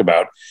talked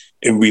about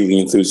in really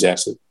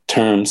enthusiastic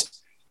terms,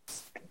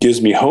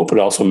 gives me hope. It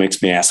also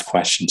makes me ask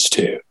questions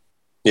too.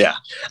 Yeah.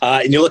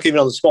 And you look even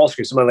on the small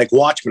screen, something like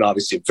Watchmen,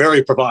 obviously, a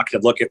very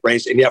provocative look at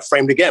race, and yet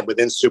framed again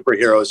within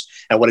superheroes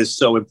and what is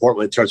so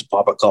important in terms of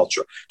pop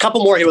culture. A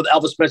couple more here with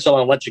Elvis Mitchell,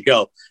 and I'll let you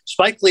go.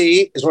 Spike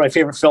Lee is one of my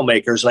favorite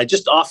filmmakers, and I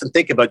just often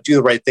think about Do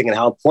the Right Thing and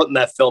how important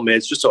that film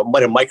is, just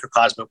what a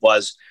microcosm it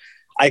was.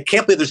 I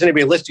can't believe there's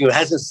anybody listening who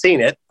hasn't seen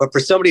it, but for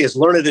somebody as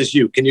learned as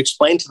you, can you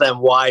explain to them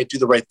why Do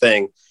the Right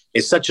Thing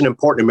is such an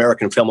important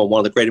American film and one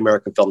of the great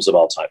American films of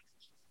all time?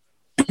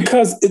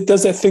 Because it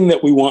does that thing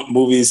that we want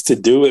movies to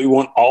do, we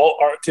want all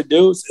art to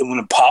do. And when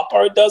a pop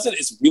art does it,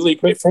 it's really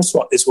great. First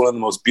of all, it's one of the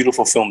most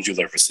beautiful films you'll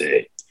ever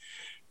see.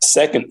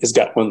 Second, it's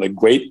got one of the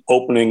great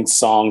opening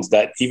songs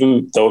that,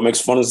 even though it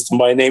makes fun of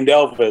somebody named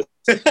Elvis,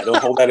 I don't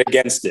hold that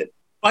against it.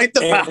 Fight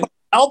the power.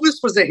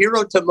 Elvis was a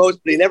hero to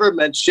most, but he never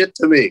meant shit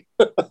to me.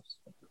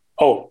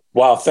 Oh,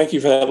 wow. Thank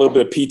you for that little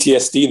bit of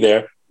PTSD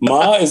there.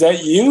 Ma, is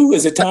that you?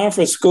 Is it time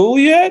for school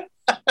yet?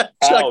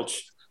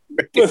 Ouch.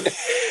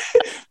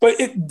 But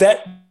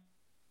that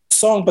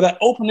song, but that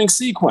opening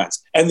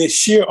sequence and the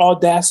sheer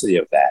audacity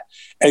of that,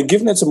 and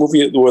given it's a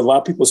movie where a lot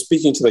of people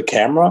speaking to the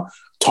camera,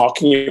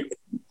 talking,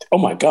 oh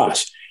my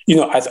gosh,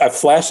 I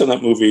flashed on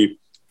that movie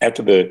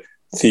after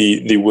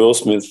the Will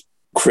Smith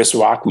Chris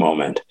Rock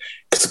moment,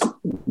 because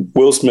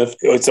Will Smith,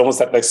 it's almost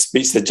like that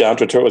speech that John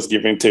Turturro was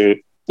giving to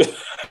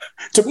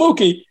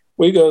Mookie,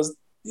 where he goes,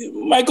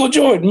 Michael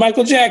Jordan,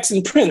 Michael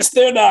Jackson, Prince,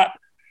 they're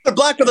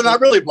black, but they're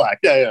not really black.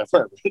 Yeah.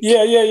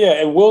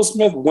 Yeah. And Will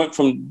Smith went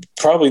from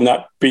probably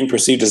not being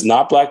perceived as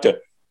not black to,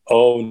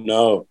 oh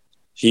no,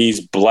 he's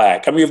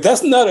black. I mean, if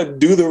that's not a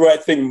Do the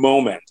Right Thing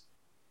moment,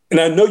 and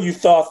I know you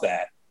thought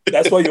that,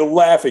 that's why you're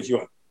laughing.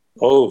 You're like,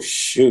 oh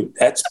shoot,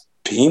 that's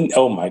being,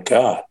 oh my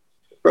God.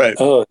 Right.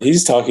 Oh,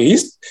 he's talking.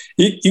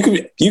 You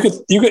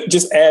could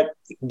just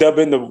dub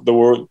in the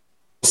word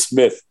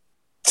Smith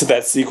to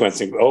that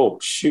sequencing. Oh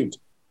shoot.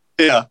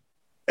 Yeah.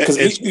 Because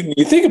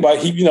you think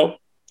about it,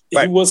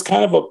 he was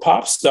kind of a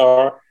pop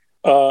star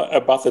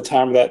about the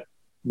time that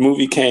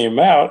movie came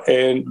out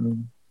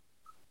and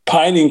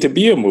pining to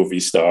be a movie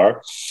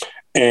star.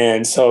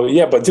 And so,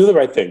 yeah, but Do the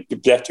Right Thing,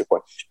 that's your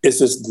point. It's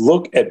this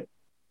look at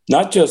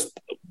not just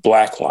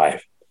Black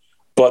life,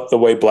 but the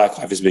way Black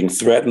life is being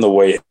threatened, the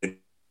way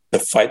the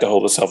fight to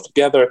hold itself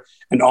together,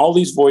 and all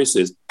these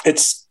voices.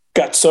 It's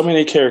got so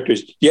many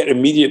characters, yet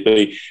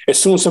immediately, as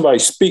soon as somebody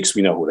speaks,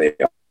 we know who they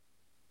are.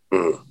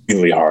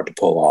 Really hard to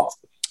pull off.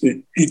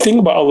 You think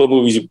about all the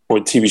movies or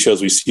TV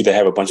shows we see that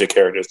have a bunch of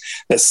characters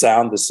that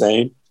sound the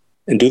same,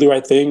 and Do the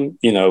Right Thing.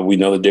 We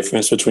know the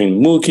difference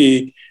between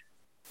Mookie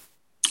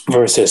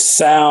versus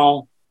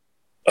Sal.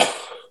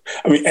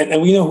 I mean,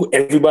 and we know who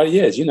everybody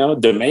is.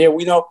 The mayor.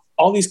 We know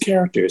all these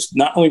characters,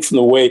 not only from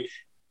the way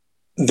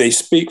they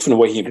speak, from the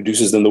way he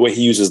introduces them, the way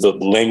he uses the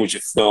language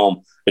of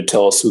film to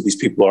tell us who these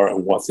people are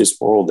and what this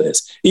world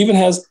is. He even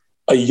has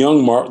a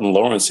young Martin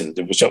Lawrence in it,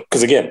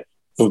 because again,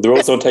 the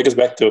roads don't take us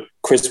back to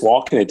Chris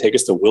Walken, they take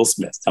us to Will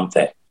Smith, don't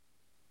they?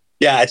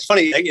 Yeah, it's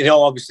funny.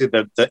 Obviously,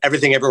 the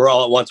Everything Everywhere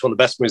All at Once, one of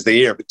the best movies of the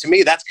year. But to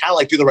me, that's kind of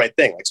like Do the Right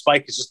Thing. Like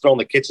Spike is just throwing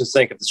the kitchen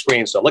sink at the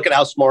screen. So look at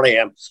how smart I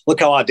am. Look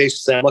how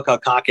audacious I am. Look how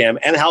cocky I am.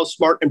 And how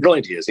smart and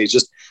brilliant he is. He's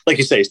just, like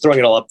you say, he's throwing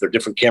it all up there,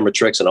 different camera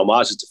tricks and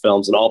homages to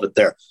films and all of it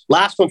there.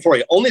 Last one for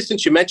you. Only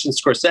since you mentioned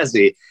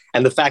Scorsese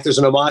and the fact there's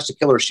an homage to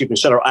Killer Sheep and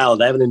Shutter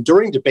Island, I have an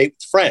enduring debate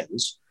with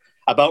friends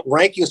about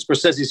ranking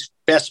Scorsese's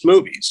best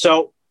movies.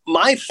 So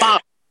my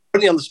thought,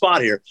 putting you on the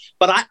spot here,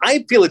 but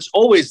I feel it's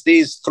always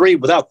these three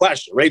without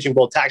question: Raging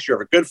Bull, Taxi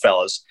Driver,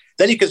 Goodfellas.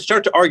 Then you can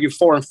start to argue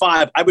 4 and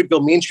 5. I would go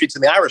Mean Streets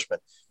and The Irishman.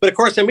 But of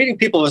course, I'm meeting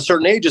people of a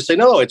certain age who say,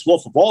 no, it's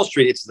Wolf of Wall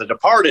Street, it's The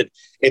Departed,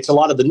 it's a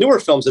lot of the newer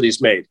films that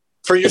he's made.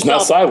 For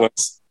yourself, it's not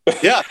Silence.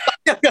 Yeah.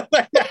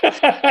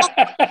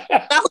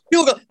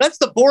 That's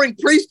the boring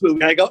priest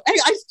movie. And I go, hey,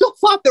 I still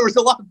thought there was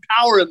a lot of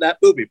power in that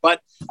movie,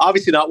 but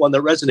obviously not one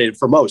that resonated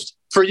for most.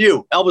 For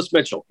you, Elvis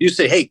Mitchell, you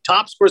say, hey,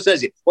 top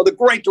Scorsese, one of the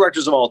great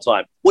directors of all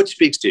time. What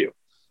speaks to you?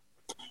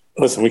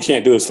 Listen, we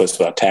can't do this list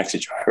without Taxi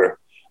Driver.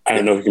 I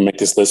don't know if we can make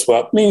this list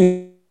well. I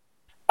mean,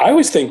 I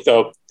always think,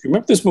 though,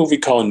 remember this movie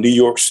called New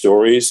York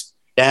Stories?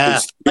 Yeah.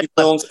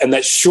 Films, and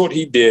that short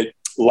he did,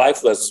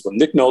 Life Lessons, with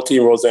Nick Nolte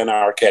and Rosanna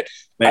Arquette,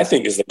 I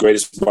think is the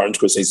greatest Martin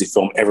Scorsese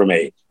film ever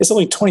made. It's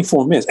only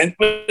 24 minutes, and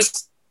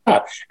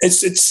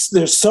it's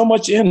there's so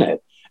much in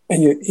it,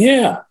 and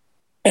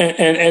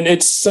and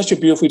it's such a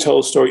beautifully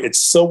told story. It's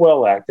so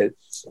well acted,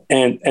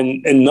 and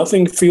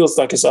nothing feels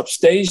like it's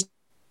upstaged.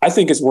 I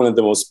think it's one of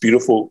the most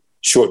beautiful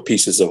short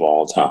pieces of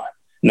all time.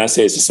 And I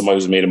say it's just somebody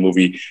who's made a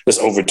movie that's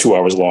over 2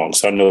 hours long,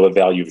 so I know the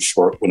value of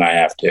short when I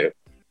have to.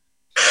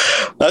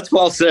 That's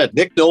well said.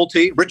 Nick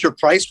Nolte, Richard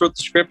Price wrote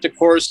the script, of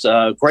course.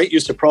 Great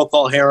use of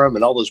Procol Harum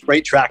and all those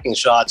great tracking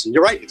shots. And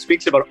you're right, it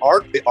speaks about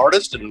art, the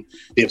artist, and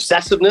the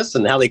obsessiveness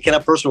and how they can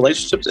have personal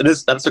relationships.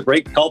 That's a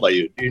great call by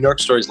you. New York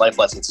Stories Life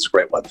Lessons is a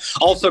great one.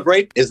 Also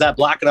great is That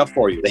Black Enough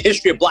for You? The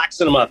history of black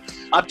cinema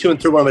up to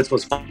and through one of its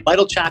most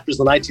vital chapters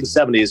in the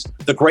 1970s.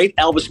 The great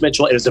Elvis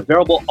Mitchell. It is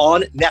available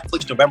on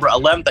Netflix November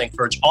 11th. I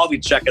encourage all of you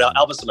to check it out.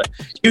 Elvis, I'm a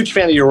huge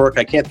fan of your work.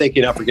 I can't thank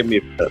you enough for giving me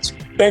a few minutes.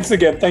 Thanks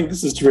again.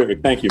 This is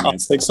terrific. Thank you, man.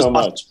 Thanks so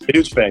much. A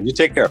huge fan. You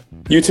take care.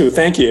 You too.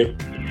 Thank you.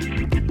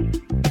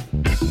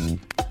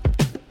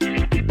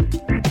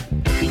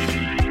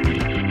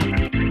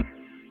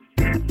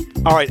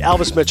 All right,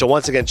 Elvis Mitchell,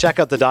 once again, check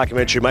out the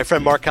documentary. My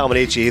friend Mark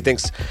Calmanici, he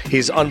thinks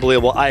he's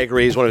unbelievable. I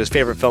agree. He's one of his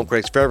favorite film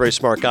critics. Very, very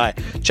smart guy.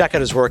 Check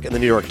out his work in the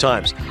New York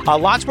Times.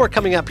 Lots more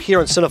coming up here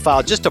on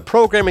Cinephile. Just a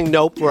programming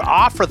note, we're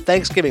off for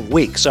Thanksgiving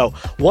week. So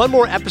one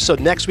more episode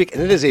next week,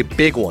 and it is a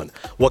big one.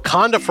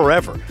 Wakanda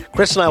Forever.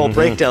 Chris and I will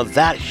break down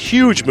that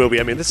huge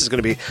movie. I mean, this is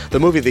going to be the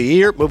movie of the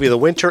year, movie of the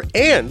winter,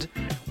 and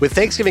with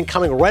Thanksgiving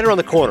coming right around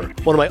the corner,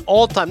 one of my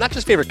all-time, not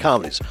just favorite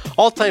comedies,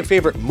 all-time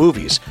favorite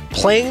movies,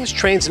 Planes,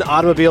 Trains, and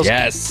Automobiles.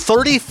 Yes.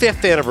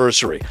 35th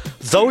anniversary.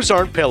 Those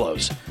aren't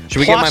pillows. Should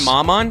we get my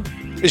mom on?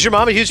 Is your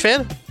mom a huge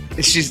fan?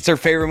 It's her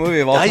favorite movie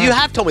of all time. You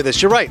have told me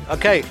this. You're right.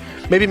 Okay.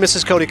 Maybe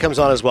Mrs. Cody comes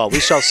on as well. We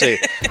shall see.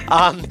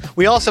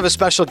 We also have a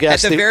special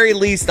guest. At the very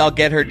least, I'll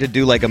get her to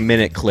do like a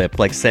minute clip,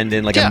 like send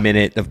in like a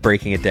minute of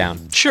breaking it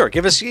down. Sure.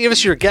 Give us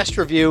your guest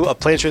review of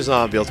Planes, Trains, and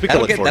Automobiles. We can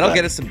look forward to that. That'll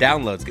get us some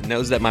downloads. It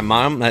knows that my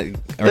mom,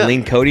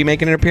 Arlene Cody,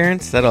 making an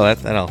appearance.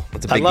 That's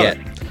a big get.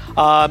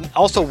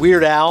 Also,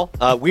 Weird Al,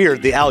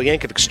 the Al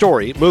Yankovic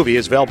story movie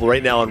is available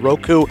right now on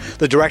Roku.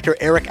 The director,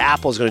 Eric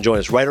Apple, is going to join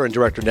us, writer and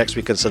director, next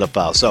week on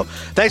Cinephile. So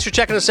thanks for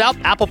checking us out.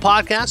 Apple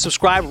Podcast,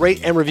 subscribe,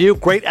 rate, and review.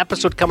 Great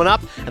episode coming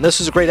up, and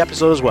this is a great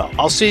episode as well.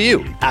 I'll see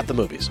you at the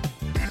movies.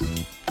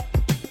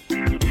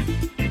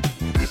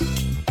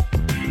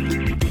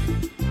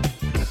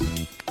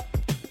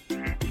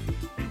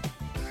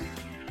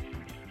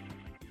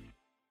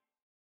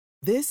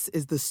 This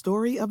is the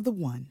story of the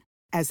one.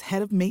 As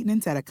head of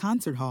maintenance at a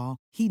concert hall,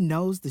 he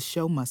knows the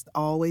show must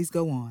always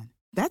go on.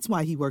 That's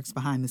why he works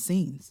behind the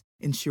scenes,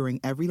 ensuring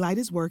every light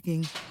is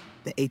working,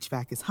 the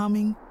HVAC is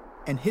humming,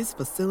 and his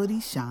facility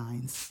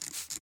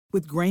shines.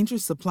 With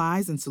Grainger's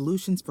supplies and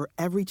solutions for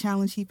every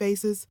challenge he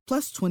faces,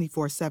 plus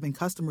 24/7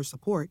 customer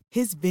support,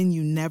 his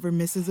venue never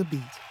misses a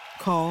beat.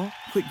 Call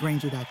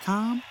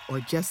quickgrainger.com or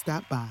just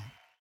stop by.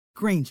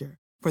 Grainger,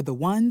 for the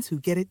ones who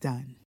get it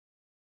done.